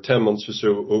for 10 months or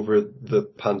so over the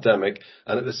pandemic,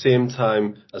 and at the same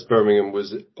time as Birmingham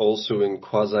was also in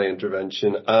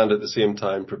quasi-intervention and at the same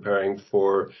time preparing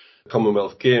for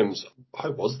Commonwealth Games.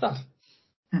 How was that?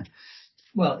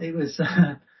 Well, it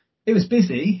was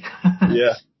busy.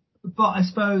 Yeah. But I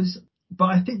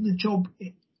think the job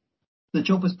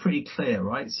was pretty clear,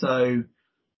 right? So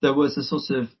there was a sort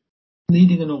of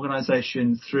leading an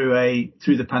organisation through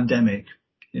the pandemic.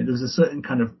 You know, there was a certain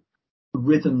kind of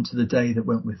rhythm to the day that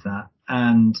went with that,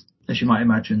 and as you might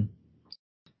imagine,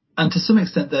 and to some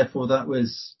extent, therefore, that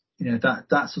was, you know,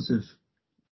 that sort of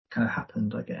kind of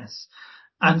happened, I guess.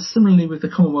 And similarly with the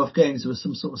Commonwealth Games, there were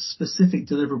some sort of specific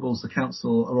deliverables the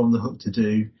council are on the hook to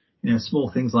do. You know,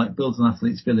 small things like build an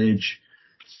athletes village,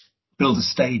 build a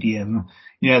stadium.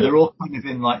 You know, they're all kind of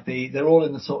in like they're all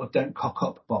in the sort of don't cock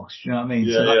up box. Do you know what I mean?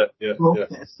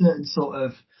 A certain sort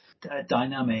of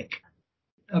dynamic.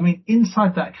 I mean,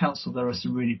 inside that council, there are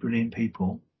some really brilliant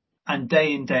people, and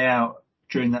day in, day out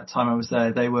during that time I was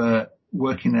there, they were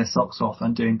working their socks off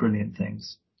and doing brilliant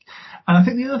things. And I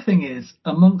think the other thing is,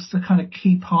 amongst the kind of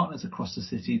key partners across the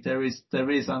city, there is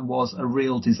and was a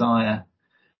real desire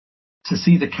to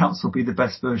see the council be the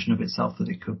best version of itself that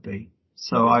it could be.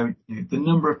 So the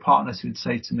number of partners who'd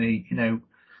say to me, you know,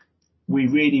 we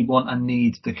really want and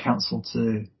need the council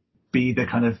to be the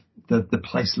kind of the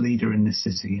place leader in this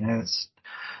city. You know,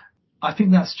 I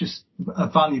think that's just a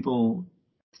valuable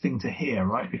thing to hear,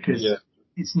 right? Because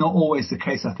it's not always the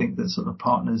case. I think that sort of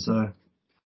partners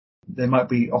they might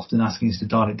be often asking us to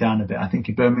dial it down a bit. I think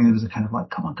in Birmingham there was a kind of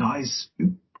like, come on guys,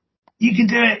 you can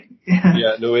do it.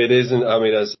 Yeah, no, it isn't. I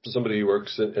mean, as somebody who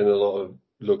works in a lot of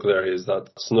local areas,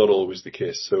 that's not always the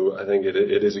case. So I think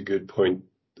it is a good point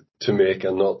to make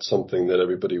and not something that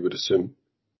everybody would assume.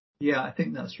 Yeah, I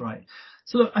think that's right.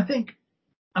 So look,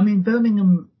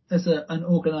 Birmingham as an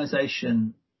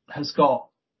organisation has got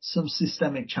some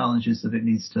systemic challenges that it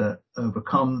needs to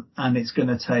overcome, and it's going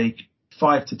to take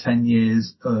 5 to 10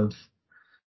 years of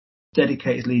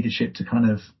dedicated leadership to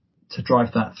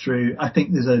drive that through. I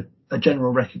think there's a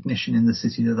general recognition in the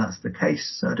city that that's the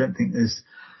case. So I don't think there's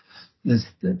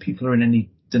that people are in any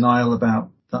denial about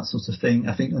that sort of thing.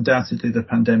 I think undoubtedly the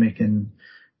pandemic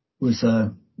was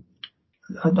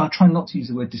I try not to use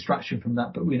the word distraction from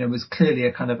that, but was clearly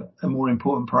a kind of a more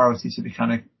important priority to be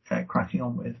kind of cracking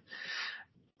on with.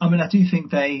 I mean, I do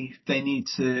think they need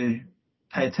to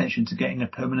pay attention to getting a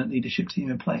permanent leadership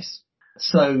team in place.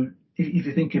 So if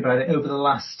you think about it, over the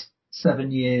last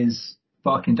 7 years,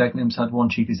 Barking and Dagenham's had one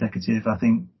chief executive. I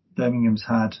think Birmingham's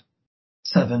had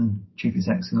 7 chief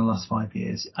execs in the last 5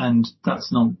 years, and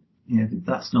that's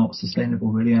not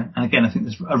sustainable really. And again, I think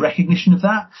there's a recognition of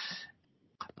that.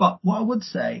 But what I would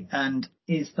say,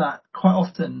 is that quite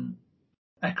often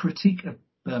a critique of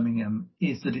Birmingham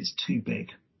is that it's too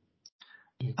big.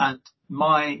 And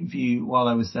my view while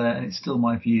I was there, and it's still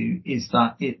my view, is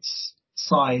that its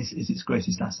size is its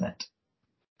greatest asset.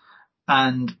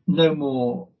 And no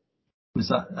more was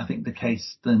that, I think, the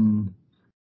case than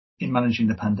in managing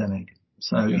the pandemic.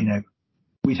 So,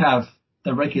 we'd have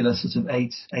a regular sort of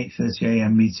 8:30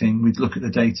 a.m. meeting. We'd look at the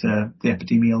data, the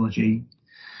epidemiology,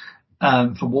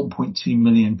 for 1.2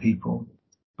 million people.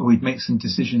 We'd make some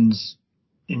decisions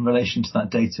in relation to that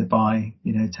data by,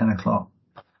 10 o'clock.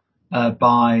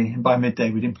 By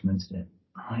midday, we'd implemented it.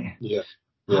 Right? Yeah.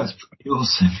 That's pretty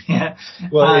awesome. Yeah.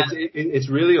 Well, it's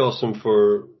really awesome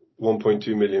for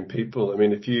 1.2 million people. I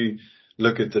mean, if you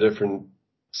look at the different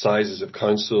sizes of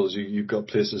councils, you've got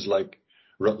places like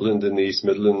Rutland in the East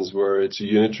Midlands where it's a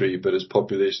unitary, but its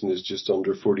population is just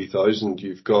under 40,000.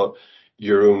 You've got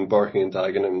your own Barking and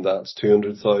Dagenham, that's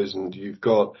 200,000. You've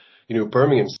got,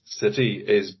 Birmingham City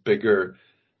is bigger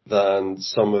than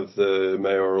some of the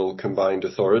mayoral combined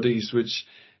authorities which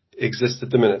exist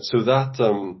at the minute. So that,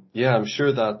 I'm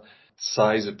sure that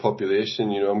size of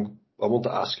population, I want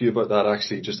to ask you about that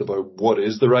actually, just about what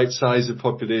is the right size of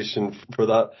population for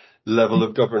that level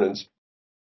of governance.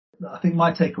 I think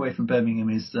my takeaway from Birmingham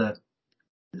is that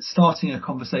starting a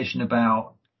conversation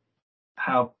about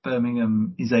how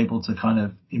Birmingham is able to kind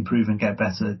of improve and get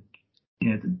better,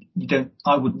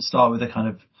 I wouldn't start with a kind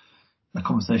of a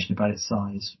conversation about its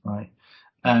size, right?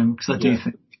 Because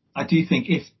I do think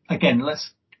if, again,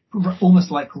 let's almost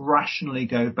like rationally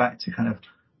go back to kind of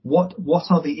what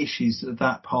are the issues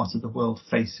that part of the world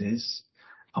faces,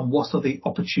 and what are the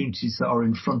opportunities that are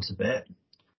in front of it.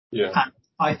 Yeah. And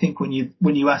I think when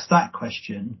you ask that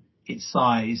question, its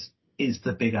size is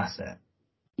the big asset,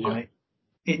 right?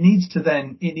 It needs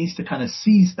to kind of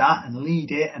seize that and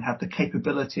lead it and have the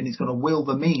capability, and it's got to will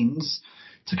the means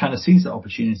to kind of seize that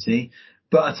opportunity.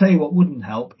 But I tell you what wouldn't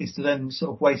help is to then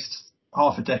sort of waste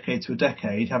half a decade to a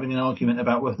decade having an argument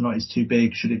about whether or not it's too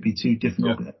big, should it be too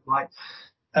different, right?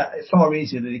 It's far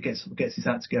easier that it gets its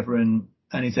act together and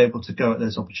is able to go at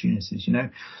those opportunities.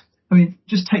 I mean,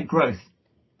 just take growth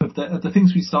of the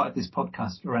things we started this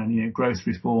podcast around, growth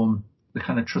reform, the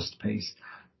kind of trust piece.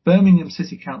 Birmingham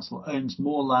City Council owns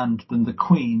more land than the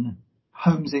Queen,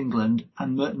 Homes England,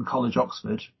 and Merton College,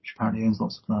 Oxford, which apparently owns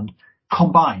lots of land,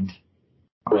 combined.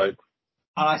 Right.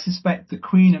 And I suspect the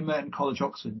Queen and Merton College,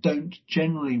 Oxford don't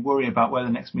generally worry about where the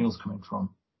next meal's coming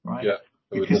from, right? Yeah.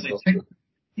 Because they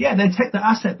take the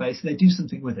asset base and they do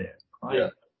something with it, right? Yeah.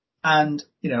 And,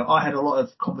 I had a lot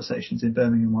of conversations in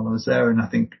Birmingham while I was there, and I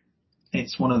think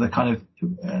it's one of the kind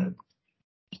of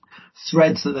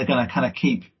threads that they're going to kind of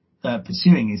keep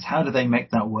pursuing is how do they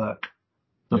make that work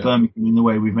for Birmingham in the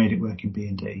way we've made it work in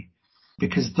B&D?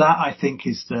 Because that I think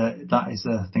is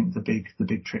the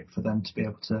big trick for them to be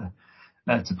able to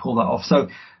pull that off. So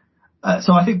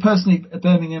I think personally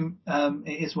Birmingham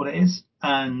it is what it is,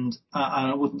 and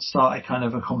I wouldn't start a kind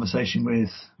of a conversation with,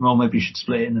 well, maybe you should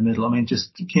split it in the middle. I mean,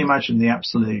 just can you imagine the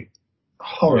absolute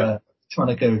horror trying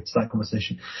to go to that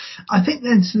conversation? I think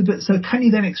then so can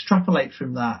you then extrapolate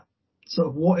from that? Sort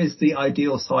of what is the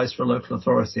ideal size for a local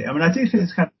authority? I mean, I do think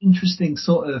it's kind of interesting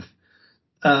sort of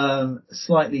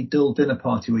slightly dull dinner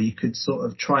party where you could sort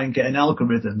of try and get an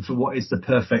algorithm for what is the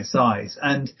perfect size.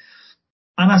 And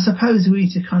I suppose we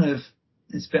need to kind of,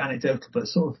 it's a bit anecdotal, but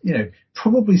sort of,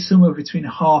 probably somewhere between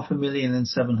 500,000 and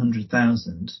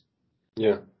 700,000.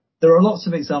 Yeah. There are lots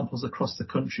of examples across the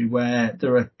country where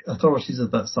there are authorities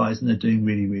of that size and they're doing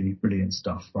really, really brilliant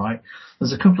stuff, right?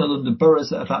 There's a couple of London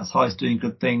boroughs that are that size doing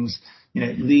good things.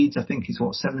 Leeds, I think, is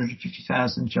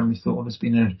 750,000, generally thought of as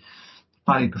being a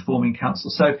highly performing council.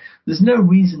 So there's no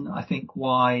reason, I think,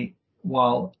 why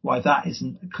that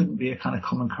couldn't be a kind of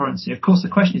common currency. Of course, the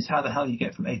question is how the hell you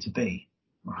get from A to B,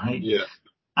 right? Yeah.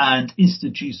 And is the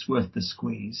juice worth the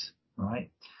squeeze, right?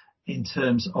 In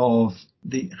terms of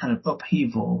the kind of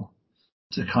upheaval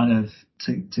to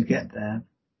to get there.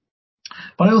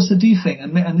 But I also do think,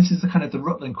 and this is the kind of the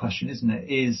Rutland question, isn't it?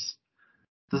 Is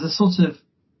there's a sort of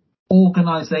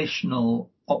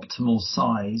organizational optimal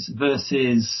size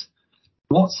versus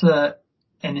what's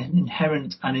an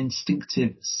inherent and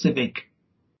instinctive civic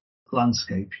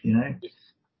landscape, you know?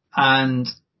 And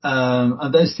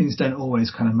those things don't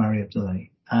always kind of marry up, do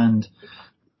they? And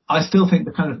I still think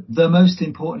the most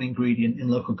important ingredient in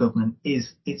local government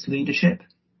is its leadership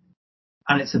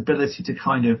and its ability to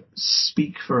kind of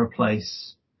speak for a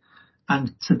place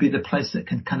and to be the place that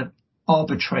can kind of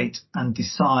arbitrate and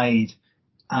decide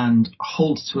and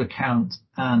hold to account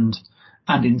and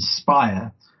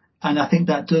inspire. And I think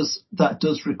that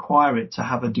does require it to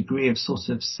have a degree of sort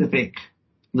of civic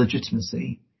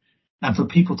legitimacy, and for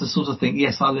people to sort of think,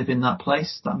 yes, I live in that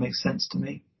place. That makes sense to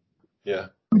me. Yeah.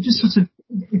 We just sort of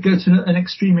go to an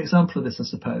extreme example of this, I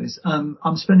suppose. I'm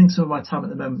spending some of my time at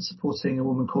the moment supporting a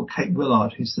woman called Kate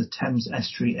Willard, who's the Thames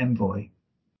Estuary Envoy.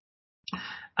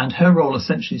 And her role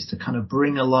essentially is to kind of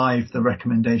bring alive the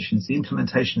recommendations, the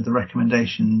implementation of the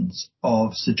recommendations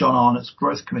of Sir John Arnott's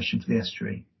Growth Commission for the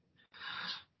Estuary.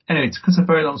 Anyway, to cut a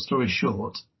very long story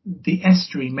short, the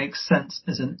estuary makes sense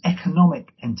as an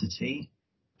economic entity.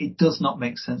 It does not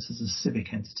make sense as a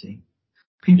civic entity.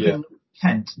 People in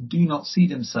Kent do not see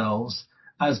themselves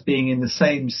as being in the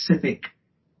same civic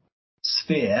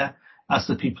sphere as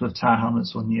the people of Tower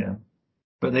Hamlets or Newham,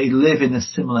 but they live in a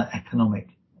similar economic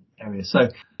area. So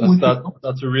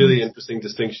that's a really interesting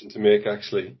distinction to make,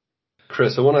 actually.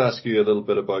 Chris, I want to ask you a little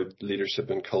bit about leadership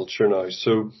and culture now.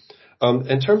 So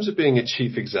in terms of being a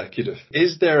chief executive,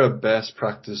 is there a best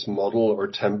practice model or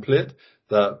template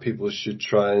that people should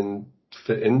try and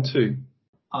fit into?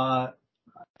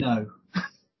 No.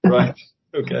 Right.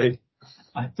 Okay.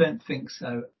 I don't think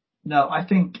so. No, I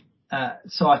think,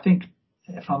 I think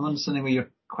if I'm understanding where your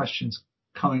question's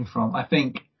coming from, I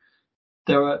think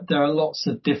there are lots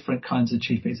of different kinds of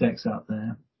chief execs out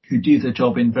there who do the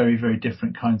job in very, very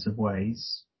different kinds of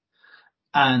ways.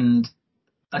 And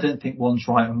I don't think one's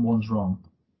right and one's wrong.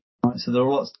 Right? So there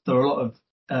are a lot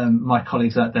of my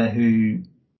colleagues out there who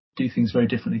do things very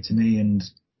differently to me, and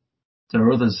there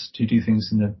are others who do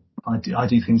things I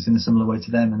do things in a similar way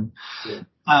to them. And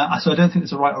so I don't think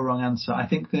there's a right or wrong answer. I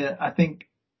think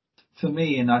for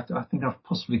me, and I think I've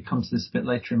possibly come to this a bit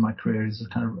later in my career, is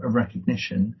a kind of a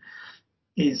recognition.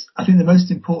 I think the most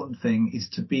important thing is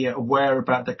to be aware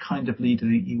about the kind of leader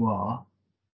that you are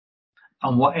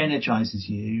and what energizes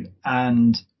you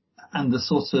and the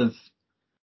sort of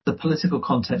the political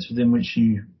context within which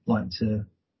you like to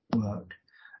work.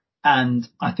 And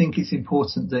I think it's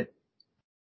important that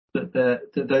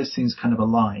those things kind of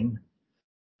align,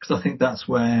 because I think that's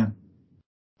where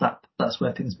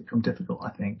things become difficult,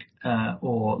 I think,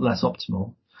 or less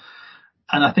optimal.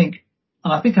 And I think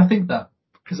that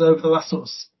because over the last sort of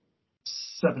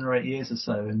 7 or 8 years or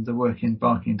so in the work in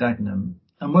Barking and Dagenham,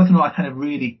 and whether or not I kind of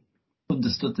really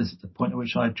understood this at the point at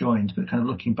which I joined, but kind of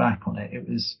looking back on it,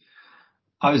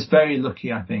 I was very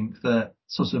lucky, I think, that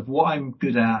sort of what I'm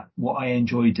good at, what I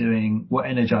enjoy doing, what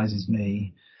energizes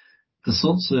me, the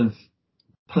sorts of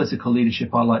political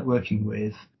leadership I like working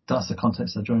with, that's the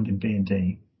context I joined in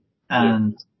B&D.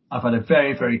 And I've had a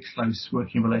very, very close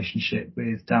working relationship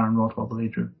with Darren Rodwell, the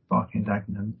leader of Barking and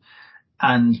Dagenham.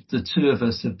 And the two of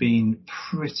us have been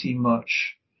pretty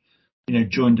much,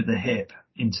 joined at the hip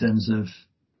in terms of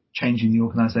changing the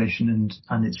organisation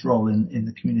and its role in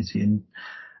the community. And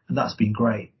that's been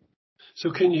great.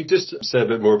 So can you just say a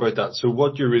bit more about that? So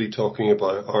what you're really talking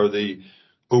about are the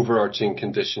overarching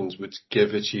conditions which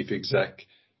give a chief exec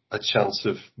a chance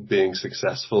of being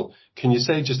successful. Can you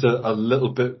say just a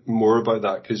little bit more about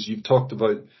that? Because you've talked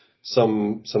about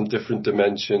some different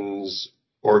dimensions,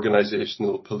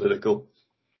 organizational, political.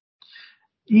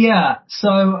 Yeah.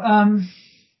 So,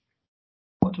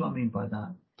 what do I mean by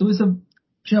that? There was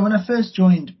when I first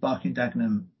joined Barking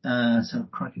Dagenham, so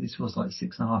crikey, this was like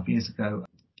 6.5 years ago.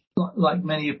 Like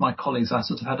many of my colleagues, I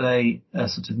sort of had a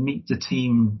sort of meet the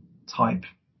team type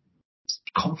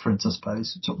conference, I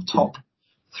suppose, top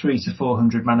 300 to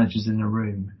 400 managers in a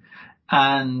room,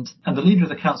 and the leader of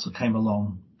the council came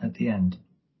along at the end,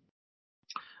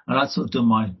 and I'd sort of done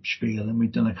my spiel, and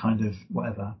we'd done a kind of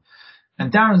whatever.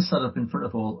 And Darren stood up in front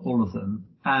of all of them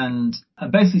and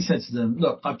basically said to them,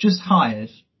 look, I've just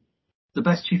hired the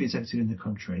best chief executive in the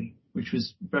country, which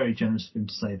was very generous of him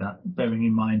to say that, bearing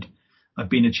in mind I'd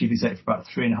been a chief exec for about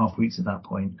 3.5 weeks at that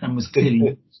point, and was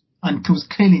clearly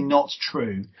not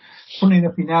true. Funnily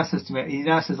enough, he now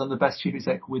says I'm the best chief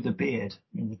exec with a beard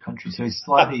in the country, so he's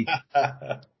slightly.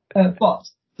 But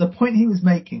the point he was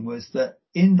making was that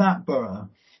in that borough,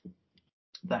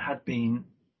 there had been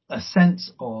a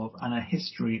sense of and a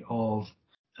history of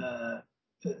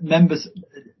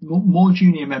more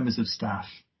junior members of staff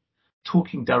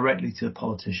talking directly to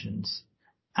politicians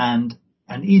and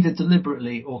either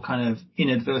deliberately or kind of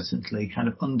inadvertently kind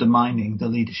of undermining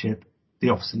the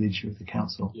officer leadership of the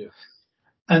council. Yeah.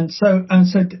 And so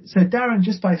Darren,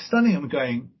 just by studying him and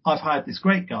going, I've hired this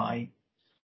great guy,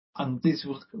 and these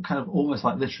were kind of almost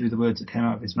like literally the words that came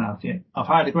out of his mouth. Yeah, I've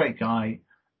hired a great guy.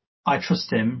 I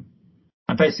trust him.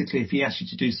 And basically, if he asks you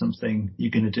to do something,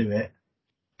 you're going to do it.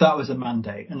 That was a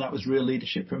mandate, and that was real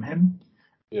leadership from him.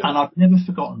 Yeah. And I've never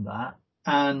forgotten that.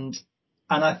 And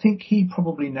I think he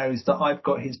probably knows that I've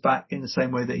got his back in the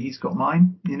same way that he's got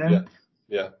mine, you know? Yeah.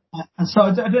 Yeah. And so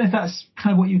I don't know if that's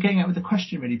kind of what you're getting at with the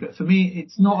question, really. But for me,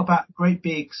 it's not about great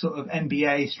big sort of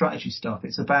MBA strategy stuff.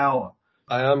 It's about.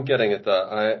 I am getting at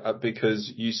that.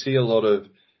 Because you see a lot of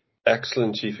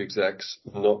excellent chief execs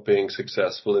not being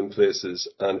successful in places.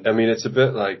 And I mean, it's a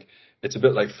bit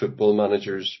like football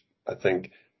managers, I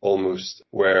think, almost,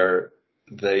 where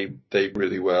they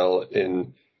really well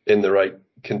in the right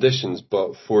conditions,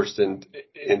 but forced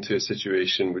into a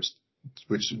situation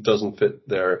which doesn't fit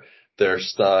their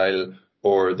style,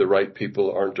 or the right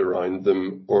people aren't around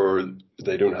them, or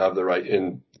they don't have the right,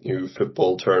 in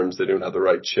football terms, they don't have the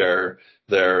right chair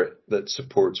there that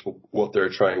supports what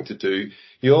they're trying to do.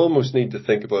 You almost need to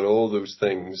think about all those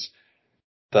things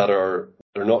that are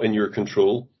not in your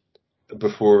control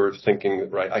before thinking,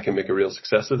 right, I can make a real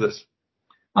success of this.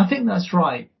 I think that's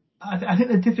right. I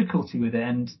think the difficulty with it,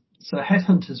 and so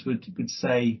headhunters would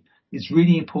say, it's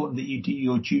really important that you do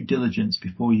your due diligence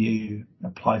before you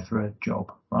apply for a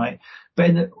job, right? But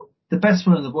in the best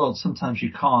one in the world, sometimes you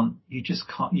can't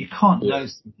know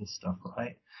some of this stuff,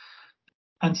 right?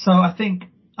 And so I think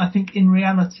in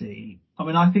reality, I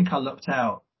mean, I think I lucked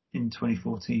out in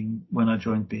 2014 when I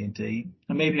joined B&D,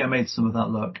 and maybe I made some of that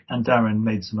luck, and Darren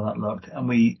made some of that luck, and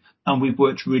we've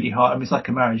worked really hard. I mean, it's like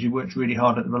a marriage. You worked really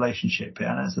hard at the relationship,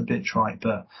 and it's a bit trite,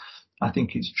 but I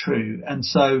think it's true. And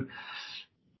so,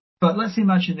 but let's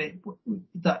imagine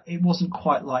that it wasn't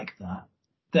quite like that.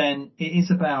 Then it is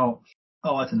about,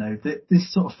 I don't know,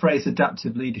 this sort of phrase,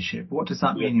 adaptive leadership. What does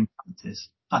that mean in practice?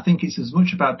 I think it's as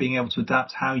much about being able to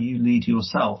adapt how you lead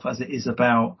yourself as it is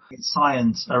about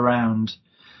science around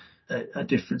a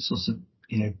different sort of,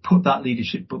 put that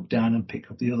leadership book down and pick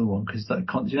up the other one, because that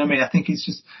can't, do you know what I mean? I think it's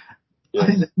just, I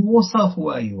think the more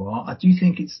self-aware you are, I do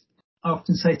think I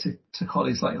often say to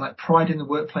colleagues, like pride in the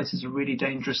workplace is a really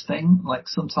dangerous thing. Like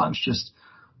sometimes just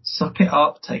suck it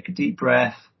up, take a deep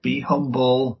breath, be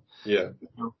humble,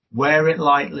 wear it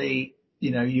lightly.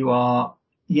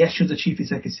 Yes, you're the chief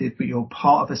executive, but you're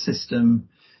part of a system.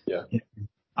 Yeah.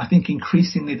 I think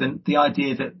increasingly the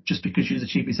idea that just because you're the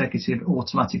chief executive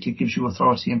automatically gives you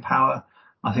authority and power,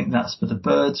 I think that's for the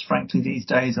birds, frankly, these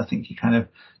days. I think you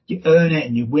earn it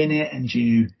and you win it, and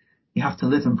you have to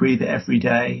live and breathe it every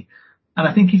day. And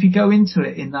I think if you go into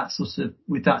it in that sort of,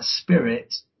 with that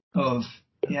spirit of,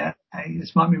 hey,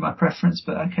 this might be my preference,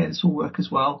 but okay, this will work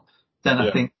as well, then I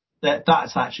think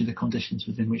that's actually the conditions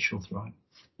within which you'll thrive.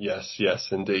 Yes,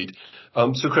 indeed.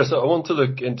 So Chris, I want to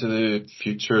look into the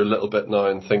future a little bit now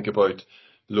and think about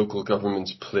local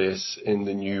government's place in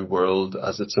the new world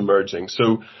as it's emerging.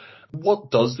 So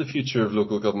what does the future of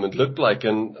local government look like?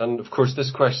 And of course,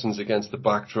 this question's against the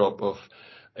backdrop of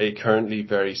a currently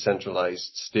very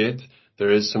centralised state.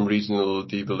 There is some regional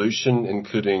devolution,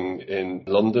 including in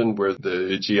London, where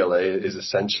the GLA is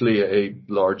essentially a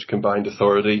large combined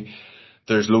authority.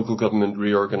 There's local government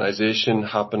reorganisation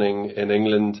happening in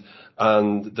England,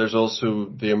 and there's also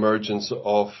the emergence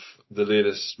of the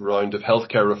latest round of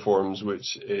healthcare reforms,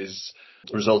 which is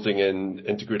resulting in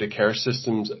integrated care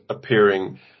systems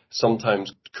appearing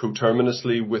sometimes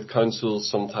coterminously with councils,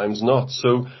 sometimes not.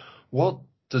 So what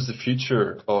does the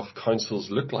future of councils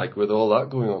look like with all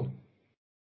that going on?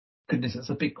 Goodness, that's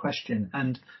a big question.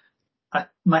 And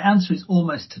my answer is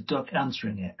almost to duck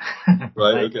answering it.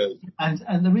 Right, okay.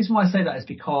 And the reason why I say that is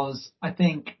because I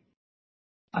think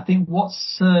what's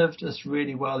served us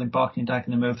really well in Barking and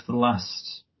Dagenham over the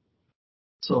last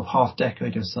sort of half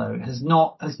decade or so has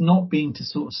not been to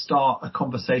sort of start a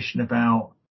conversation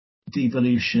about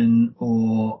devolution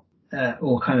or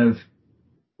kind of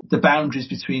the boundaries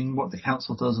between what the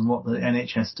council does and what the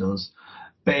NHS does,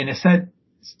 but instead,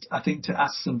 I think to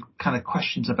ask some kind of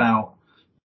questions about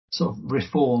sort of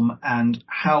reform and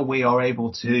how we are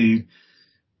able to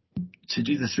to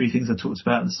do the three things I talked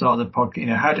about at the start of the podcast. You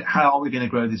know, how are we going to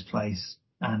grow this place,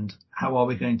 and how are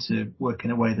we going to work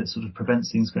in a way that sort of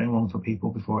prevents things going wrong for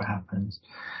people before it happens,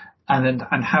 and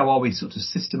how are we sort of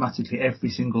systematically every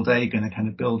single day going to kind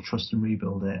of build trust and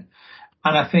rebuild it.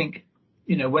 And I think,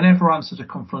 you know, whenever I'm sort of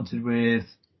confronted with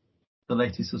the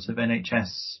latest sort of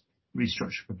NHS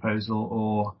restructure proposal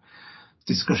or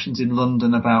discussions in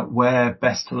London about where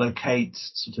best to locate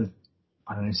sort of,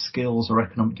 I don't know, skills or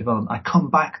economic development, I come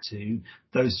back to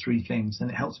those three things, and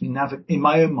it helps me in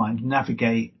my own mind,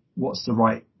 navigate what's the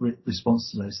right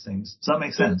response to those things. Does that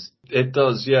make sense? It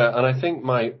does, yeah. And I think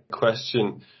my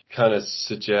question kind of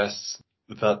suggests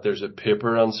that there's a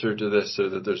paper answer to this, or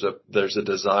that there's a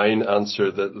design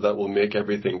answer that will make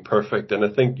everything perfect. And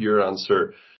I think your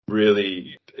answer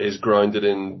really is grounded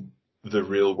in the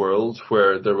real world,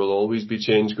 where there will always be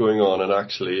change going on. And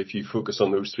actually, if you focus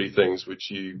on those three things, which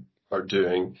you are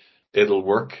doing, it'll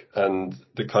work, and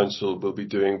the council will be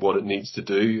doing what it needs to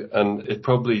do. And it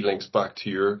probably links back to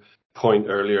your point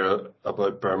earlier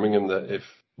about Birmingham, that if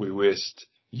we waste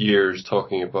years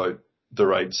talking about the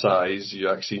right size, you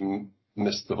actually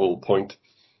miss the whole point.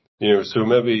 You know, so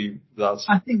maybe that's...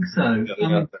 I think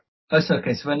so. That's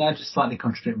okay. So then I just slightly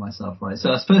contradict myself, right?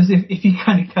 So I suppose if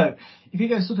you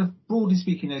go sort of broadly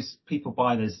speaking, those people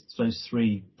buy those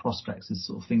three prospects as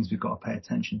sort of things we've got to pay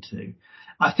attention to.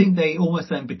 I think they almost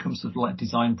then become sort of like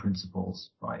design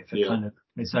principles, right?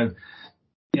 So,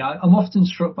 yeah, I'm often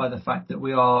struck by the fact that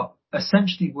we are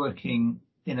essentially working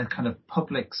in a kind of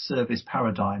public service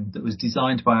paradigm that was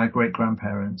designed by our great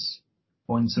grandparents,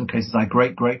 or in some cases our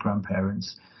great great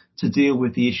grandparents, to deal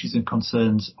with the issues and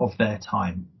concerns of their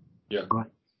time. Yeah. Right.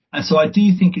 And so I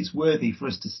do think it's worthy for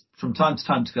us to, from time to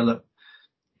time, to go, look,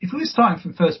 if we were starting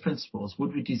from first principles,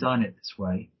 would we design it this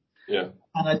way? Yeah.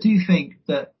 And I do think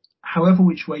that however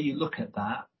which way you look at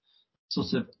that,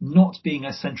 sort of not being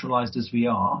as centralized as we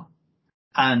are,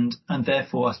 and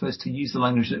therefore, I suppose, to use the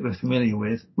language that we're familiar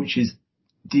with, which is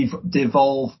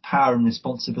devolve power and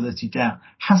responsibility down,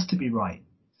 has to be right.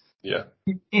 Yeah.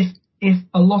 If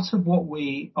a lot of what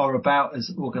we are about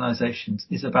as organizations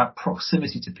is about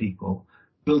proximity to people,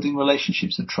 building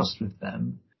relationships of trust with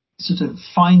them, sort of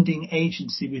finding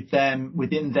agency with them,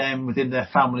 within their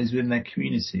families, within their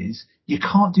communities, you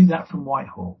can't do that from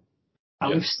Whitehall.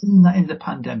 And we've seen that in the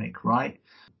pandemic, right?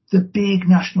 The big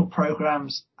national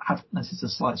programs have, this is a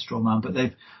slight straw man, but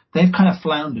they've kind of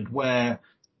floundered, where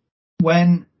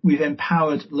when we've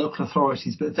empowered local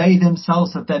authorities, but they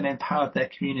themselves have then empowered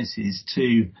their communities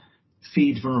to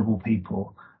feed vulnerable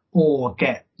people or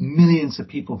get millions of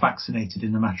people vaccinated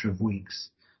in a matter of weeks.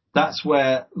 That's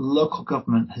where local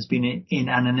government has been in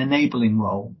an enabling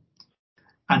role,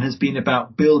 and has been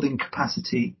about building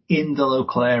capacity in the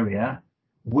local area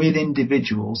with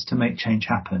individuals to make change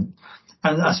happen.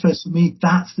 And I suppose for me,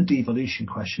 that's the devolution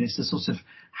question. It's the sort of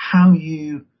how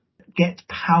you get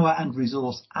power and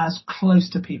resource as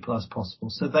close to people as possible,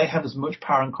 so they have as much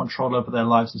power and control over their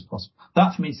lives as possible.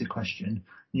 That for me is the question.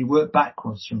 You work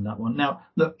backwards from that one. Now,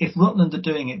 look, if Rutland are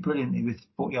doing it brilliantly with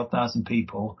 40,000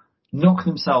 people, knock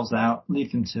themselves out,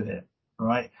 leave them to it. All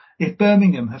right. If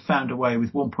Birmingham have found a way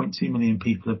with 1.2 million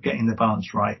people of getting the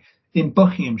balance right, in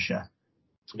Buckinghamshire,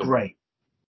 it's great.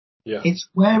 Yeah. It's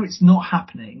where it's not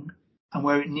happening and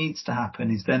where it needs to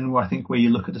happen is then where I think where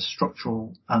you look at the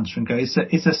structural answer and go, is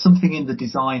there something in the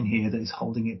design here that is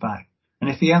holding it back? And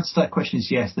if the answer to that question is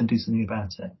yes, then do something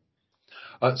about it.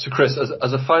 So Chris,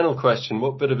 as a final question,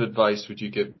 what bit of advice would you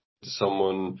give to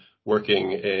someone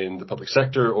working in the public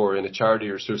sector or in a charity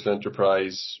or social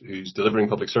enterprise who's delivering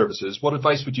public services? What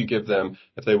advice would you give them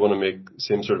if they want to make the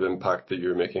same sort of impact that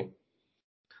you're making?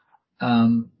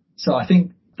 So I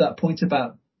think that point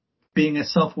about being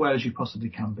as self-aware as you possibly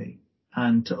can be,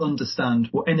 and to understand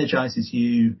what energizes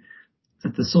you,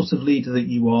 the sort of leader that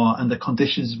you are, and the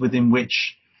conditions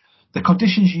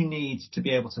you need to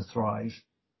be able to thrive,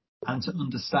 and to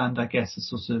understand, I guess, the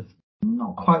sort of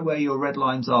not quite where your red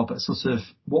lines are, but sort of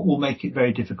what will make it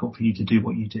very difficult for you to do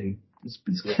what you do. As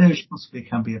clear as you possibly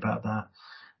can be about that,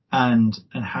 and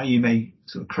how you may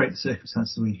sort of create the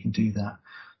circumstances where you can do that.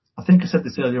 I think I said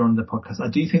this earlier on in the podcast. I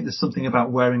do think there's something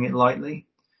about wearing it lightly.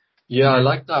 Yeah, I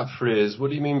like that phrase.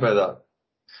 What do you mean by that?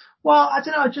 Well, I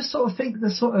don't know. I just sort of think the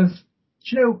sort of,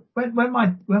 when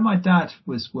my dad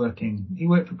was working, he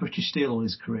worked for British Steel all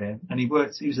his career, and he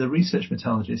was a research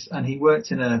metallurgist, and he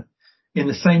worked in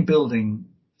the same building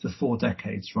for 4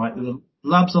 decades, right? There were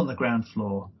labs on the ground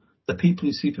floor. The people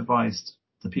who supervised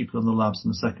the people on the labs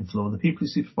on the second floor, the people who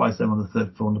supervise them on the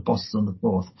third floor, and the bosses on the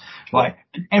fourth, right?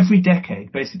 And every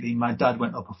decade, basically, my dad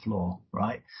went up a floor,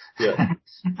 right? Yeah.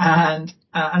 And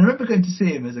I remember going to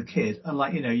see him as a kid, and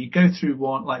like, you know, you go through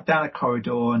one, like down a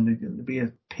corridor, and there'd be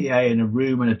a PA in a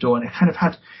room and a door, and it kind of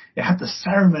had the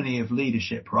ceremony of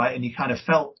leadership, right? And you kind of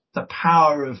felt the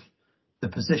power of the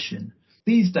position.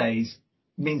 These days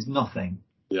means nothing.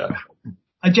 Yeah.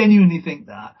 I genuinely think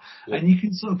that. Yeah. And you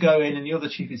can sort of go in and you're the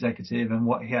chief executive and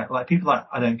what, yeah, like people like,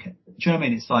 I don't care. Do you know what I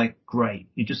mean? It's like, great.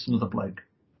 You're just another bloke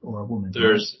or a woman.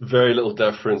 There's very little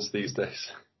deference these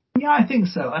days. Yeah, I think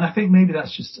so. And I think maybe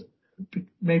it's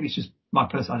just my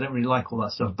person. I don't really like all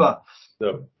that stuff, but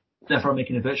No. therefore I'm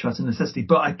making a virtue out of necessity.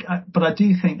 But I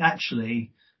do think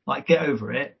actually, like, get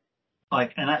over it.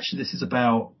 Like, and actually this is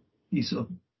about you sort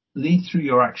of lead through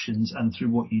your actions and through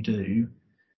what you do,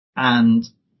 and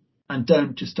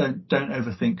don't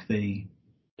overthink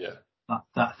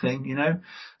that thing, you know.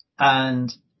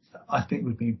 And I think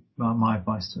would be my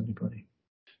advice to everybody.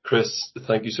 Chris,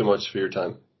 thank you so much for your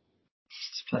time.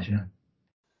 It's a pleasure.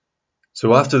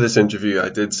 So after this interview, I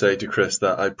did say to Chris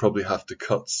that I'd probably have to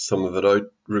cut some of it out,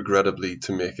 regrettably,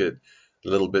 to make it a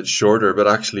little bit shorter. But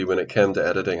actually, when it came to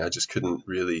editing, I just couldn't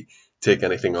really take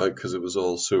anything out because it was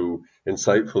all so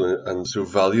insightful and so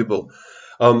valuable.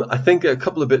 I think a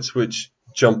couple of bits which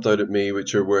jumped out at me,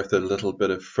 which are worth a little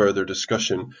bit of further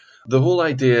discussion. The whole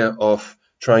idea of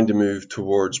trying to move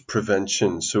towards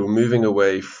prevention, so moving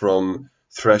away from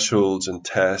thresholds and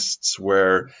tests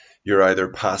where you're either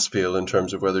pass-fail in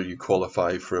terms of whether you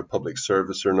qualify for a public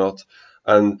service or not.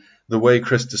 And the way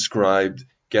Chris described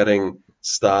getting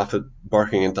staff at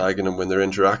Barking and Dagenham when they're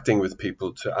interacting with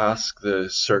people to ask the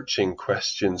searching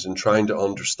questions and trying to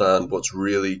understand what's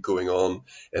really going on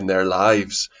in their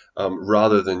lives,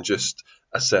 rather than just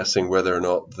assessing whether or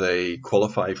not they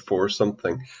qualify for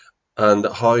something. And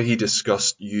how he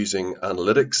discussed using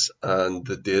analytics and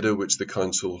the data which the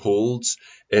council holds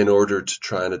in order to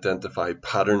try and identify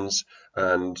patterns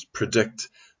and predict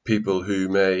people who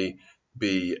may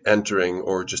be entering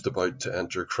or just about to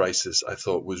enter crisis, I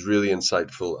thought was really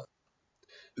insightful.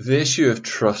 The issue of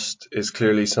trust is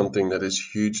clearly something that is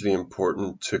hugely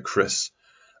important to Chris.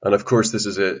 And of course, this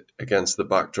is against the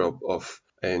backdrop of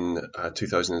in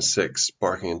 2006,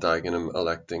 Barking and Dagenham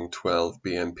electing 12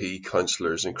 BNP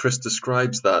councillors. And Chris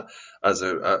describes that as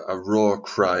a raw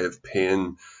cry of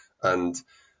pain and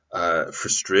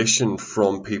frustration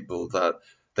from people, that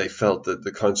they felt that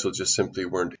the council just simply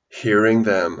weren't hearing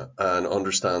them and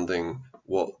understanding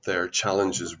what their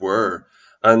challenges were.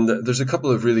 And there's a couple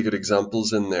of really good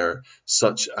examples in there,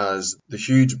 such as the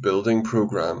huge building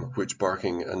programme which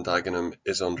Barking and Dagenham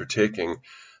is undertaking.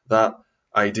 That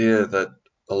idea that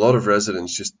a lot of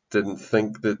residents just didn't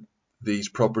think that these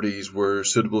properties were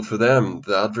suitable for them.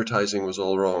 The advertising was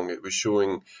all wrong. It was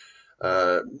showing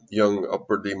young,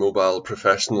 upwardly mobile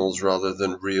professionals rather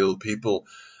than real people.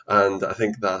 And I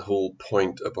think that whole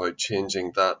point about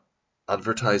changing that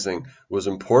advertising was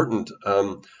important.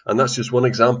 And that's just one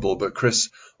example. But Chris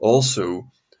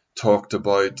also talked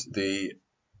about the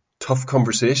tough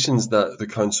conversations that the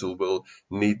council will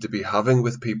need to be having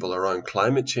with people around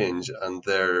climate change and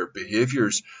their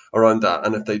behaviours around that.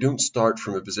 And if they don't start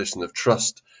from a position of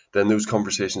trust, then those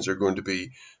conversations are going to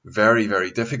be very, very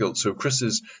difficult. So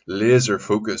Chris's laser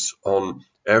focus on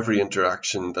every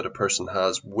interaction that a person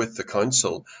has with the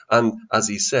council, and as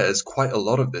he says, quite a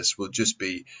lot of this will just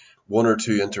be one or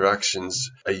two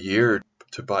interactions a year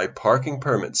to buy parking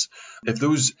permits. If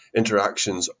those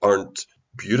interactions aren't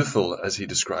beautiful, as he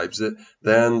describes it,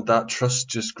 then that trust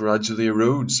just gradually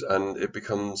erodes and it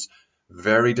becomes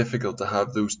very difficult to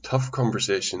have those tough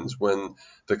conversations when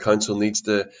the council needs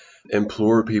to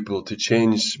implore people to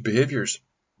change behaviours.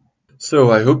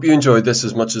 So I hope you enjoyed this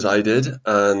as much as I did,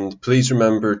 and please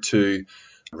remember to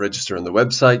register on the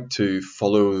website, to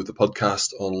follow the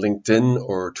podcast on LinkedIn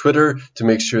or Twitter to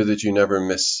make sure that you never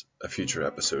miss a future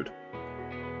episode.